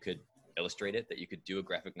that you could illustrate it, that you could do a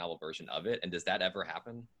graphic novel version of it? And does that ever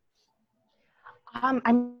happen?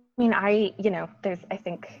 There's, I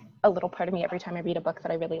think, a little part of me every time I read a book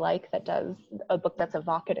that I really like, that does a book that's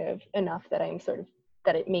evocative enough that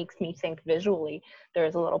that it makes me think visually. There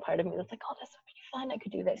is a little part of me that's like, oh, this would be fun. I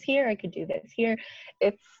could do this here. I could do this here.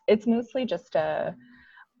 It's mostly just a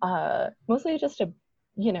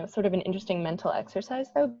sort of an interesting mental exercise,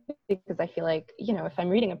 though, because I feel like, you know, if I'm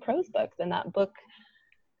reading a prose book, then that book,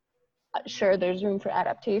 sure, there's room for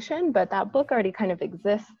adaptation, but that book already kind of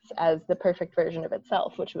exists as the perfect version of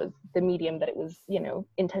itself, which was the medium that it was, you know,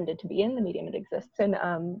 intended to be in, the medium it exists in.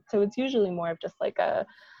 So it's usually more of just like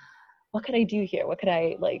what could I do here? What could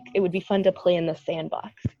I, like, it would be fun to play in the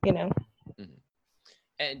sandbox, you know? Mm-hmm.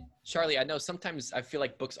 And Charlie, I know sometimes I feel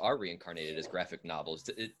like books are reincarnated as graphic novels.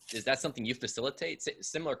 Is that something you facilitate?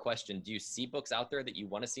 Similar question. Do you see books out there that you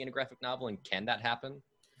want to see in a graphic novel, and can that happen?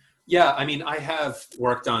 Yeah, I mean, I have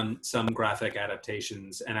worked on some graphic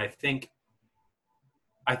adaptations, and I think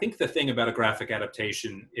the thing about a graphic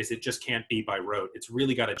adaptation is it just can't be by rote. It's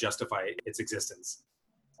really got to justify its existence.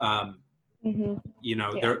 Mm-hmm. You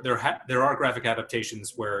know, yeah. there are graphic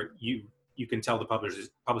adaptations where you can tell the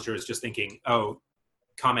publisher is just thinking, oh,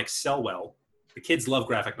 comics sell well. The kids love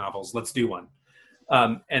graphic novels. Let's do one.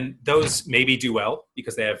 And those maybe do well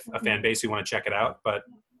because they have a fan base who want to check it out. But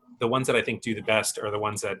the ones that I think do the best are the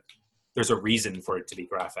ones that there's a reason for it to be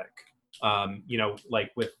graphic. You know,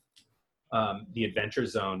 like with the Adventure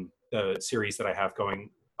Zone, the series that I have going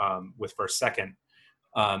with First Second,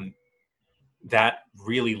 that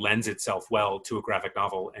really lends itself well to a graphic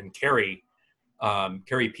novel. And Carrie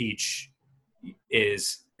Peach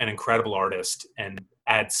is an incredible artist and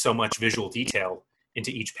adds so much visual detail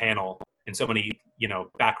into each panel and so many, you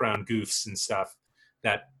know, background goofs and stuff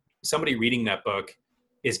that somebody reading that book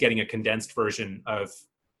is getting a condensed version of,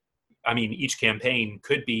 I mean, each campaign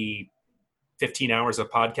could be 15 hours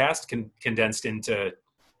of podcast condensed into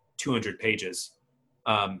 200 pages.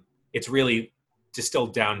 It's really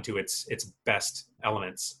distilled down to its best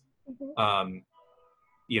elements. Mm-hmm.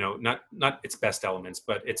 You know, not its best elements,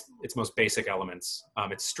 but its most basic elements.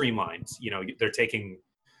 It's streamlined. You know, they're taking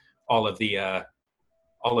all of the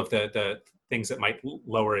things that might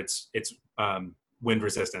lower its wind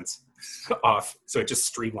resistance off, so it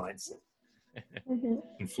just streamlines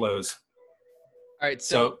and flows. All right,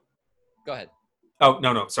 so go ahead. Oh,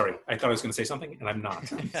 no, sorry. I thought I was going to say something, and I'm not.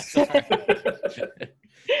 All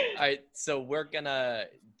right, so we're going to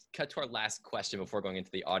cut to our last question before going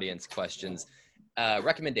into the audience questions.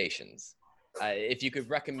 Recommendations. If you could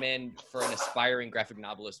recommend for an aspiring graphic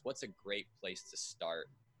novelist, what's a great place to start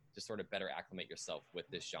to sort of better acclimate yourself with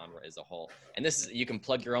this genre as a whole? And this is, you can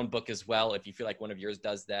plug your own book as well. If you feel like one of yours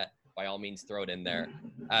does that, by all means, throw it in there.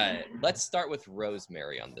 Let's start with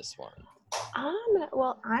Rosemary on this one.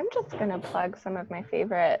 Well, I'm just going to plug some of my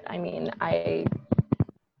favorite. I mean, I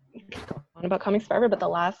go on about comics forever, but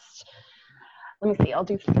let me see, I'll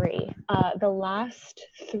do 3. The last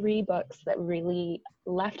 3 books that really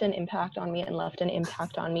left an impact on me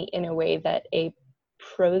in a way that a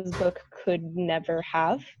prose book could never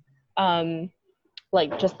have.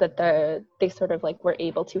 Like, just that they sort of like were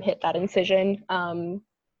able to hit that incision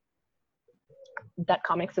that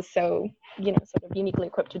comics is so, you know, sort of uniquely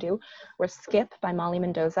equipped to do, were Skip by Molly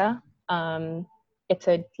Mendoza It's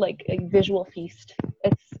a visual feast.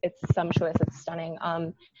 It's sumptuous. It's stunning.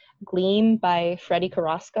 Gleam by Freddie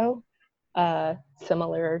Carrasco.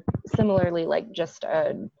 Similarly, like just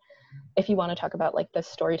if you want to talk about like the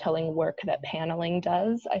storytelling work that paneling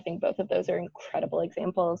does, I think both of those are incredible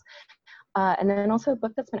examples. And then also a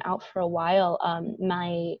book that's been out for a while.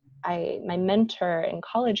 My mentor in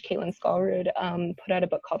college, Caitlin Skalrud, put out a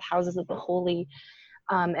book called Houses of the Holy.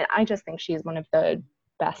 And I just think she's one of the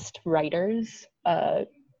best writers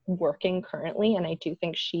working currently. And I do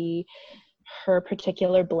think her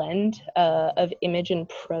particular blend of image and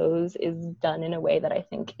prose is done in a way that I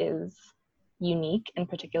think is unique and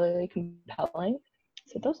particularly compelling.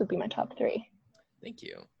 So those would be my top three. Thank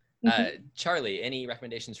you. Charlie, any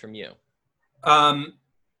recommendations from you?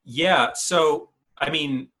 Yeah, so I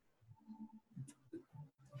mean,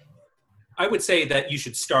 I would say that you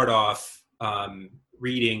should start off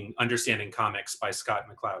reading Understanding Comics by Scott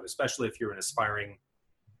McCloud, especially if you're an aspiring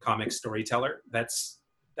comic storyteller. That's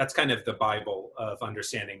kind of the Bible of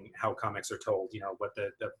understanding how comics are told, you know, what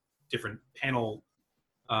the different panel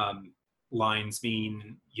lines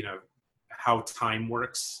mean, you know, how time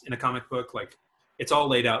works in a comic book. Like, it's all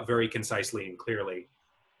laid out very concisely and clearly.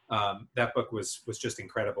 That book was just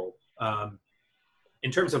incredible.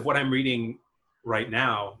 In terms of what I'm reading right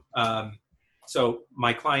now, so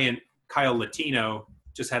my client, Kyle Latino,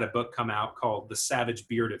 just had a book come out called The Savage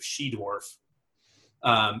Beard of She-Dwarf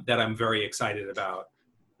that I'm very excited about.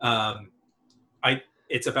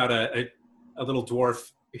 It's about a little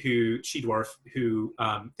dwarf she-dwarf who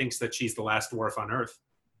thinks that she's the last dwarf on Earth,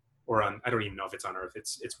 or on, I don't even know if it's on Earth,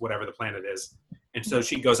 it's whatever the planet is. And so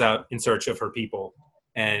she goes out in search of her people,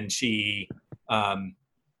 and she's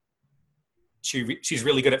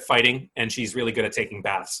really good at fighting, and she's really good at taking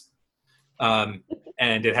baths.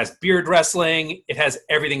 And it has beard wrestling. It has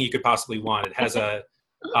everything you could possibly want. It has a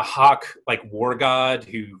hawk, like war god,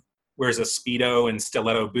 who wears a Speedo and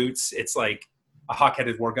stiletto boots. It's like a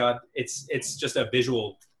hawk-headed war god. It's just a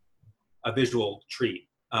visual treat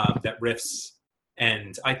that riffs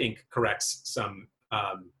and I think corrects some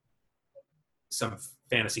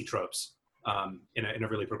fantasy tropes in a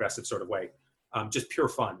really progressive sort of way. Just pure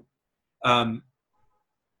fun. And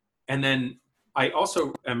then I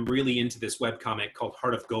also am really into this webcomic called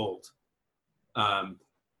Heart of Gold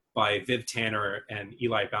by Viv Tanner and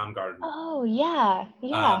Eli Baumgarten. Oh, yeah.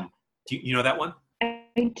 Yeah. Do you know that one?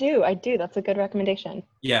 I do. That's a good recommendation.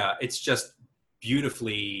 Yeah, it's just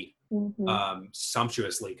beautifully,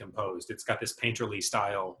 sumptuously composed. It's got this painterly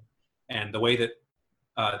style, and the way that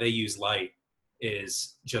they use light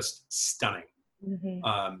is just stunning.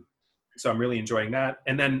 So I'm really enjoying that.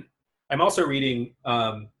 And then I'm also reading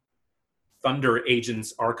Thunder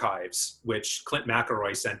Agents Archives, which Clint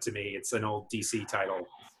McElroy sent to me. It's an old DC title,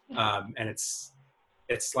 and it's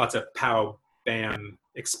lots of pow, bam,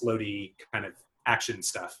 explodey kind of action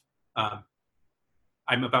stuff.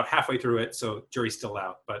 I'm about halfway through it, so jury's still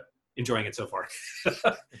out, but enjoying it so far.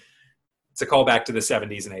 It's a callback to the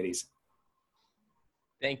 70s and 80s.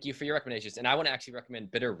 Thank you for your recommendations. And I want to actually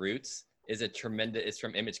recommend Bitter Roots. It's from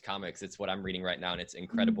Image Comics. It's what I'm reading right now, and it's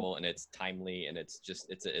incredible, and it's timely, and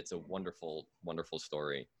it's a wonderful, wonderful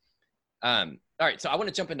story. All right, so I want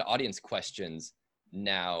to jump into audience questions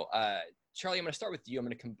now. Charlie, I'm going to start with you. I'm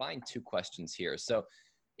going to combine two questions here. So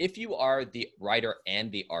if you are the writer and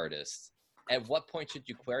the artist, at what point should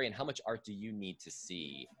you query, and how much art do you need to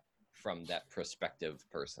see from that prospective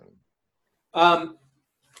person?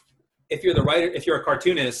 If you're the writer, if you're a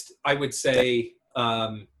cartoonist, I would say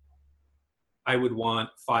I would want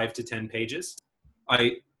 5 to 10 pages.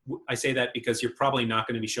 I say that because you're probably not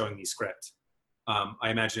going to be showing me script. I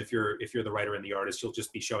imagine if you're the writer and the artist, you'll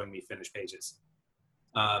just be showing me finished pages.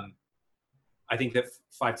 I think that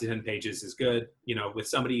 5 to 10 pages is good. You know, with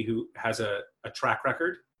somebody who has a track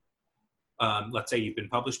record, let's say you've been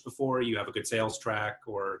published before, you have a good sales track,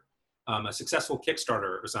 or a successful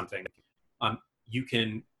Kickstarter or something, you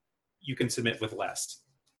can submit with less.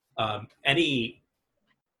 Any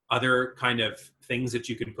other kind of things that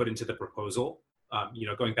you can put into the proposal, you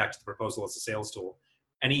know, going back to the proposal as a sales tool,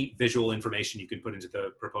 any visual information you can put into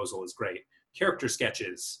the proposal is great. Character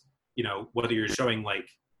sketches, you know, whether you're showing like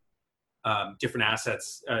different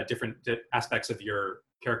assets, different aspects of your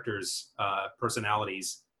characters'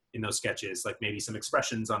 personalities in those sketches, like maybe some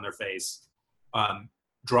expressions on their face,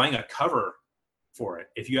 drawing a cover for it.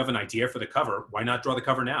 If you have an idea for the cover, why not draw the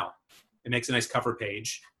cover now? It makes a nice cover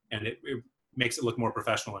page, and it makes it look more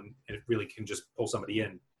professional, and it really can just pull somebody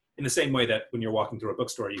in the same way that when you're walking through a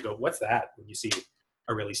bookstore, you go, what's that? When you see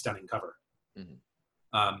a really stunning cover.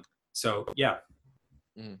 So yeah.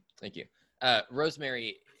 Thank you.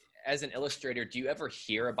 Rosemary, as an illustrator, do you ever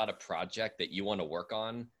hear about a project that you want to work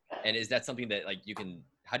on? And is that something that like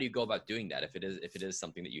how do you go about doing that if it is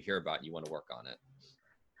something that you hear about and you want to work on it?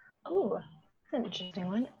 Oh, that's an interesting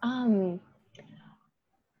one. I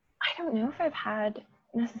don't know if I've had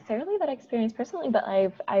necessarily that experience personally, but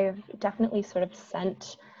I've definitely sort of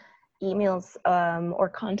sent emails or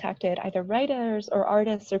contacted either writers or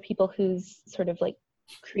artists or people whose sort of like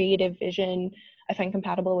creative vision I find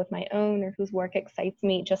compatible with my own or whose work excites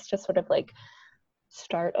me, just to sort of like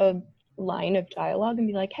start a line of dialogue and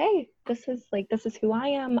be like, hey, this is who I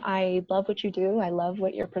am. I love what you do. I love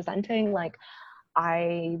what you're presenting. Like,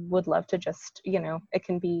 I would love to just, it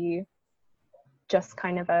can be just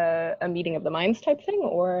kind of a meeting of the minds type thing.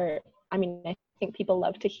 Or, I mean, I think people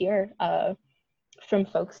love to hear from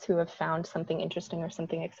folks who have found something interesting or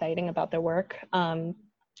something exciting about their work.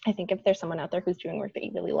 I think if there's someone out there who's doing work that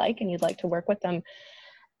you really like and you'd like to work with them,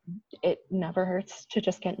 it never hurts to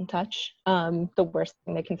just get in touch. The worst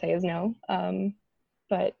thing they can say is no.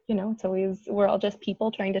 But it's always, we're all just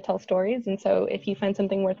people trying to tell stories. And so if you find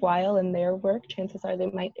something worthwhile in their work, chances are they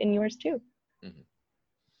might in yours too. Mm-hmm.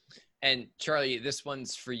 And Charlie, this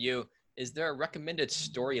one's for you. Is there a recommended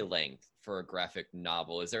story length for a graphic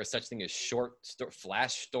novel? Is there such thing as short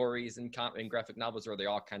flash stories in graphic novels, or are they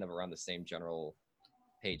all kind of around the same general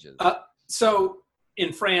pages? So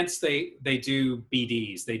in France, they do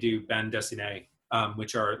BDs, they do bande dessinée,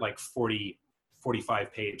 which are like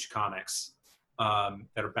 45 page comics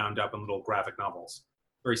that are bound up in little graphic novels,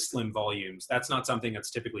 very slim volumes. That's not something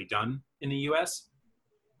that's typically done in the US.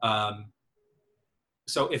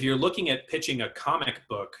 So if you're looking at pitching a comic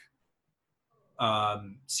book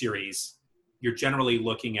series, you're generally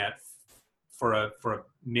looking at, for a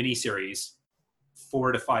mini series,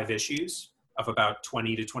 4 to 5 issues of about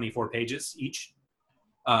 20 to 24 pages each.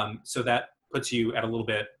 So that puts you at a little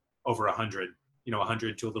bit over 100,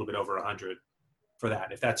 100 to a little bit over 100 for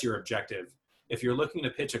that, if that's your objective. If you're looking to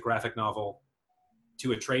pitch a graphic novel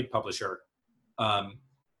to a trade publisher,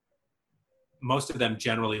 most of them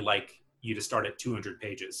generally like you to start at 200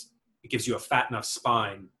 pages. It gives you a fat enough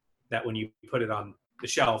spine that when you put it on the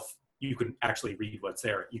shelf, you can actually read what's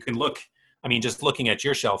there. You can look, just looking at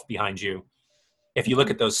your shelf behind you, if you look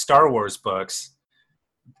at those Star Wars books,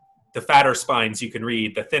 the fatter spines you can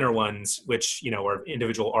read, the thinner ones, which, are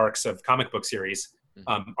individual arcs of comic book series,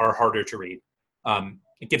 are harder to read.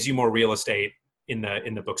 It gives you more real estate in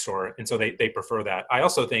the bookstore. And so they prefer that. I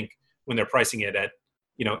also think when they're pricing it at,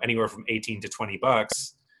 anywhere from 18 to 20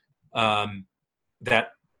 bucks, that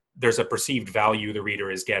there's a perceived value the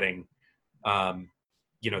reader is getting.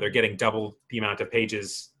 They're getting double the amount of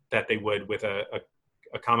pages that they would with a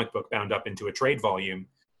comic book bound up into a trade volume,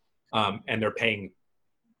 and they're paying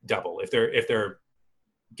double. If they're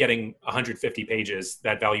getting 150 pages,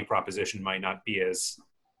 that value proposition might not be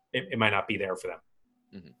it might not be there for them.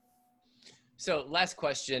 Mm-hmm. So last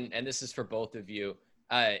question, and this is for both of you.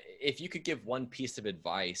 If you could give one piece of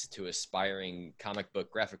advice to aspiring comic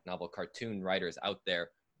book, graphic novel, cartoon writers out there,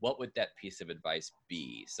 what would that piece of advice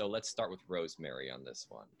be? So let's start with Rosemary on this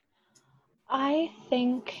one. I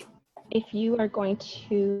think if you are going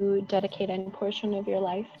to dedicate any portion of your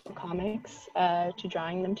life to comics, to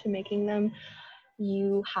drawing them, to making them,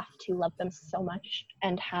 you have to love them so much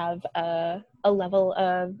and have a level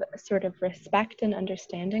of sort of respect and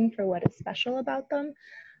understanding for what is special about them.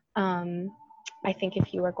 I think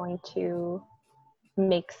if you are going to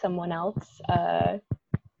make someone else,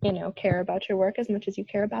 care about your work as much as you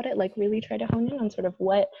care about it, like really try to hone in on sort of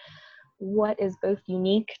what is both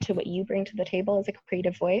unique to what you bring to the table as a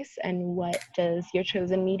creative voice, and what does your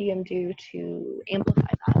chosen medium do to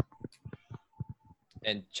amplify that.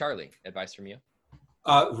 And Charlie, advice from you?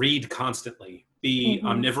 Read constantly. Be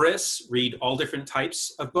omnivorous. Read all different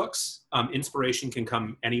types of books. Inspiration can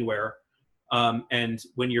come anywhere. And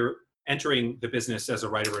when you're entering the business as a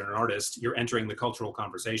writer and an artist, you're entering the cultural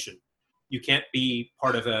conversation. You can't be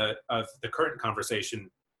part of the current conversation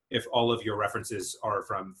if all of your references are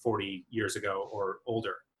from 40 years ago or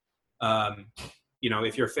older.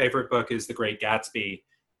 If your favorite book is The Great Gatsby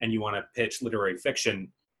and you want to pitch literary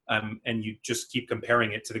fiction, and you just keep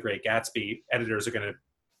comparing it to The Great Gatsby, editors are going to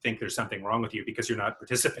think there's something wrong with you because you're not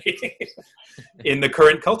participating in the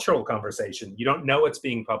current cultural conversation. You don't know what's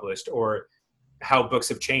being published or how books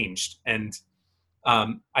have changed. And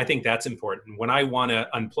I think that's important. When I want to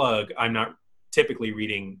unplug, I'm not typically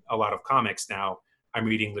reading a lot of comics now. I'm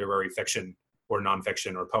reading literary fiction or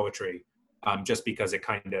nonfiction or poetry, just because it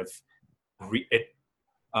kind of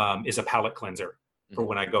is a palate cleanser for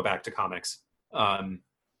when I go back to comics.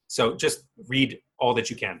 So just read all that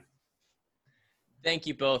you can. Thank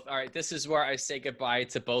you both. All right, this is where I say goodbye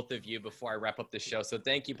to both of you before I wrap up the show. So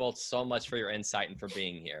thank you both so much for your insight and for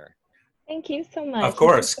being here. Thank you so much. Of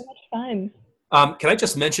course. This was so much fun. Can I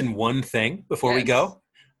just mention one thing before we Yes. go?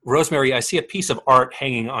 Rosemary, I see a piece of art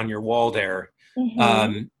hanging on your wall there.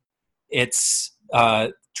 Mhm. It's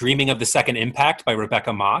Dreaming of the Second Impact by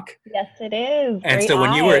Rebecca Mock. Yes, it is. And Great so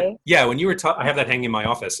when you were, eye. I have that hanging in my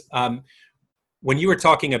office. When you were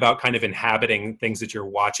talking about kind of inhabiting things that you're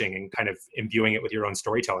watching and kind of imbuing it with your own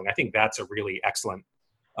storytelling, I think that's a really excellent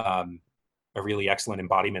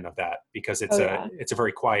embodiment of that, because it's it's a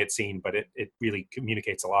very quiet scene, but it really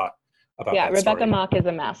communicates a lot about that Rebecca story. Mock is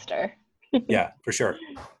a master. Yeah, for sure.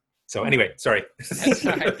 So anyway, sorry. That's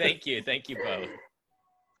all right. Thank you. Thank you both.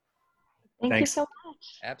 Thank Thanks. you so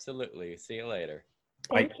much. Absolutely. See you later.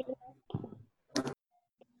 Thank Bye. you.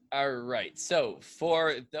 All right. So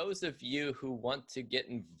for those of you who want to get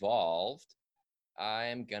involved,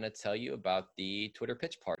 I'm going to tell you about the Twitter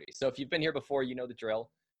pitch party. So if you've been here before, you know the drill.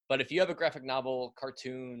 But if you have a graphic novel,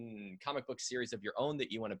 cartoon, comic book series of your own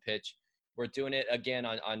that you want to pitch, we're doing it again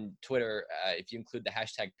on Twitter. If you include the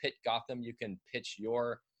hashtag #PitGotham, you can pitch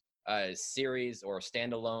your series or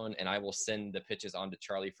standalone, and I will send the pitches on to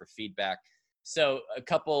Charlie for feedback. So a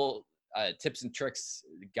couple tips and tricks,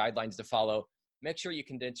 guidelines to follow. Make sure you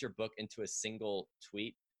condense your book into a single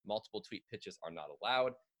tweet. Multiple tweet pitches are not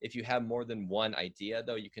allowed. If you have more than one idea,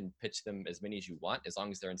 though, you can pitch them as many as you want, as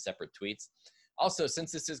long as they're in separate tweets. Also,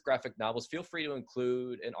 since this is graphic novels, feel free to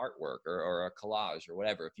include an artwork or a collage or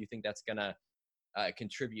whatever. If you think that's going to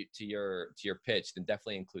contribute to your pitch, then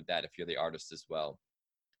definitely include that if you're the artist as well.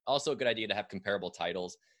 Also, a good idea to have comparable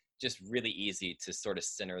titles. Just really easy to sort of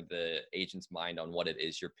center the agent's mind on what it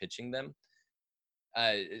is you're pitching them.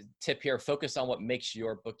 Tip here, focus on what makes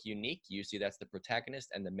your book unique. Usually that's the protagonist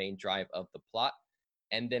and the main drive of the plot.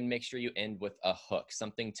 And then make sure you end with a hook,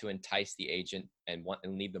 something to entice the agent and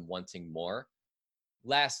leave them wanting more.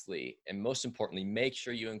 Lastly, and most importantly, make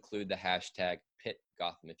sure you include the hashtag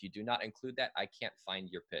 #PitGotham. If you do not include that, I can't find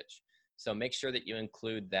your pitch. So make sure that you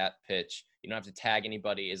include that pitch. You don't have to tag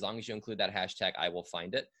anybody. As long as you include that hashtag, I will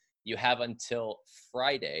find it. You have until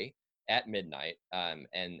Friday at midnight,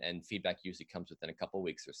 and feedback usually comes within a couple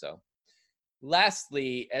weeks or so.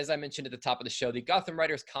 Lastly, as I mentioned at the top of the show, the Gotham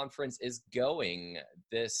Writers Conference is going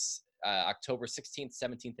this October 16th,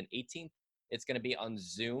 17th, and 18th. It's going to be on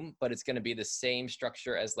Zoom, but it's going to be the same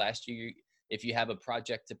structure as last year. If you have a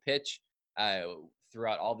project to pitch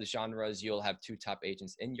throughout all the genres, you'll have 2 top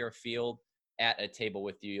agents in your field at a table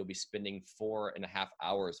with you. You'll be spending 4.5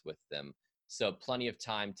 hours with them. So plenty of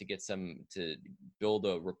time to build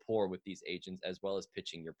a rapport with these agents, as well as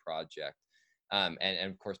pitching your project.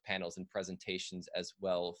 And of course, panels and presentations as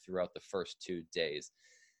well throughout the first 2 days.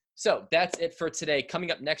 So that's it for today.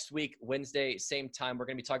 Coming up next week, Wednesday, same time, we're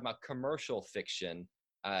going to be talking about commercial fiction.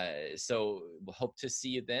 So we'll hope to see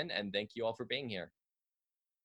you then, and thank you all for being here.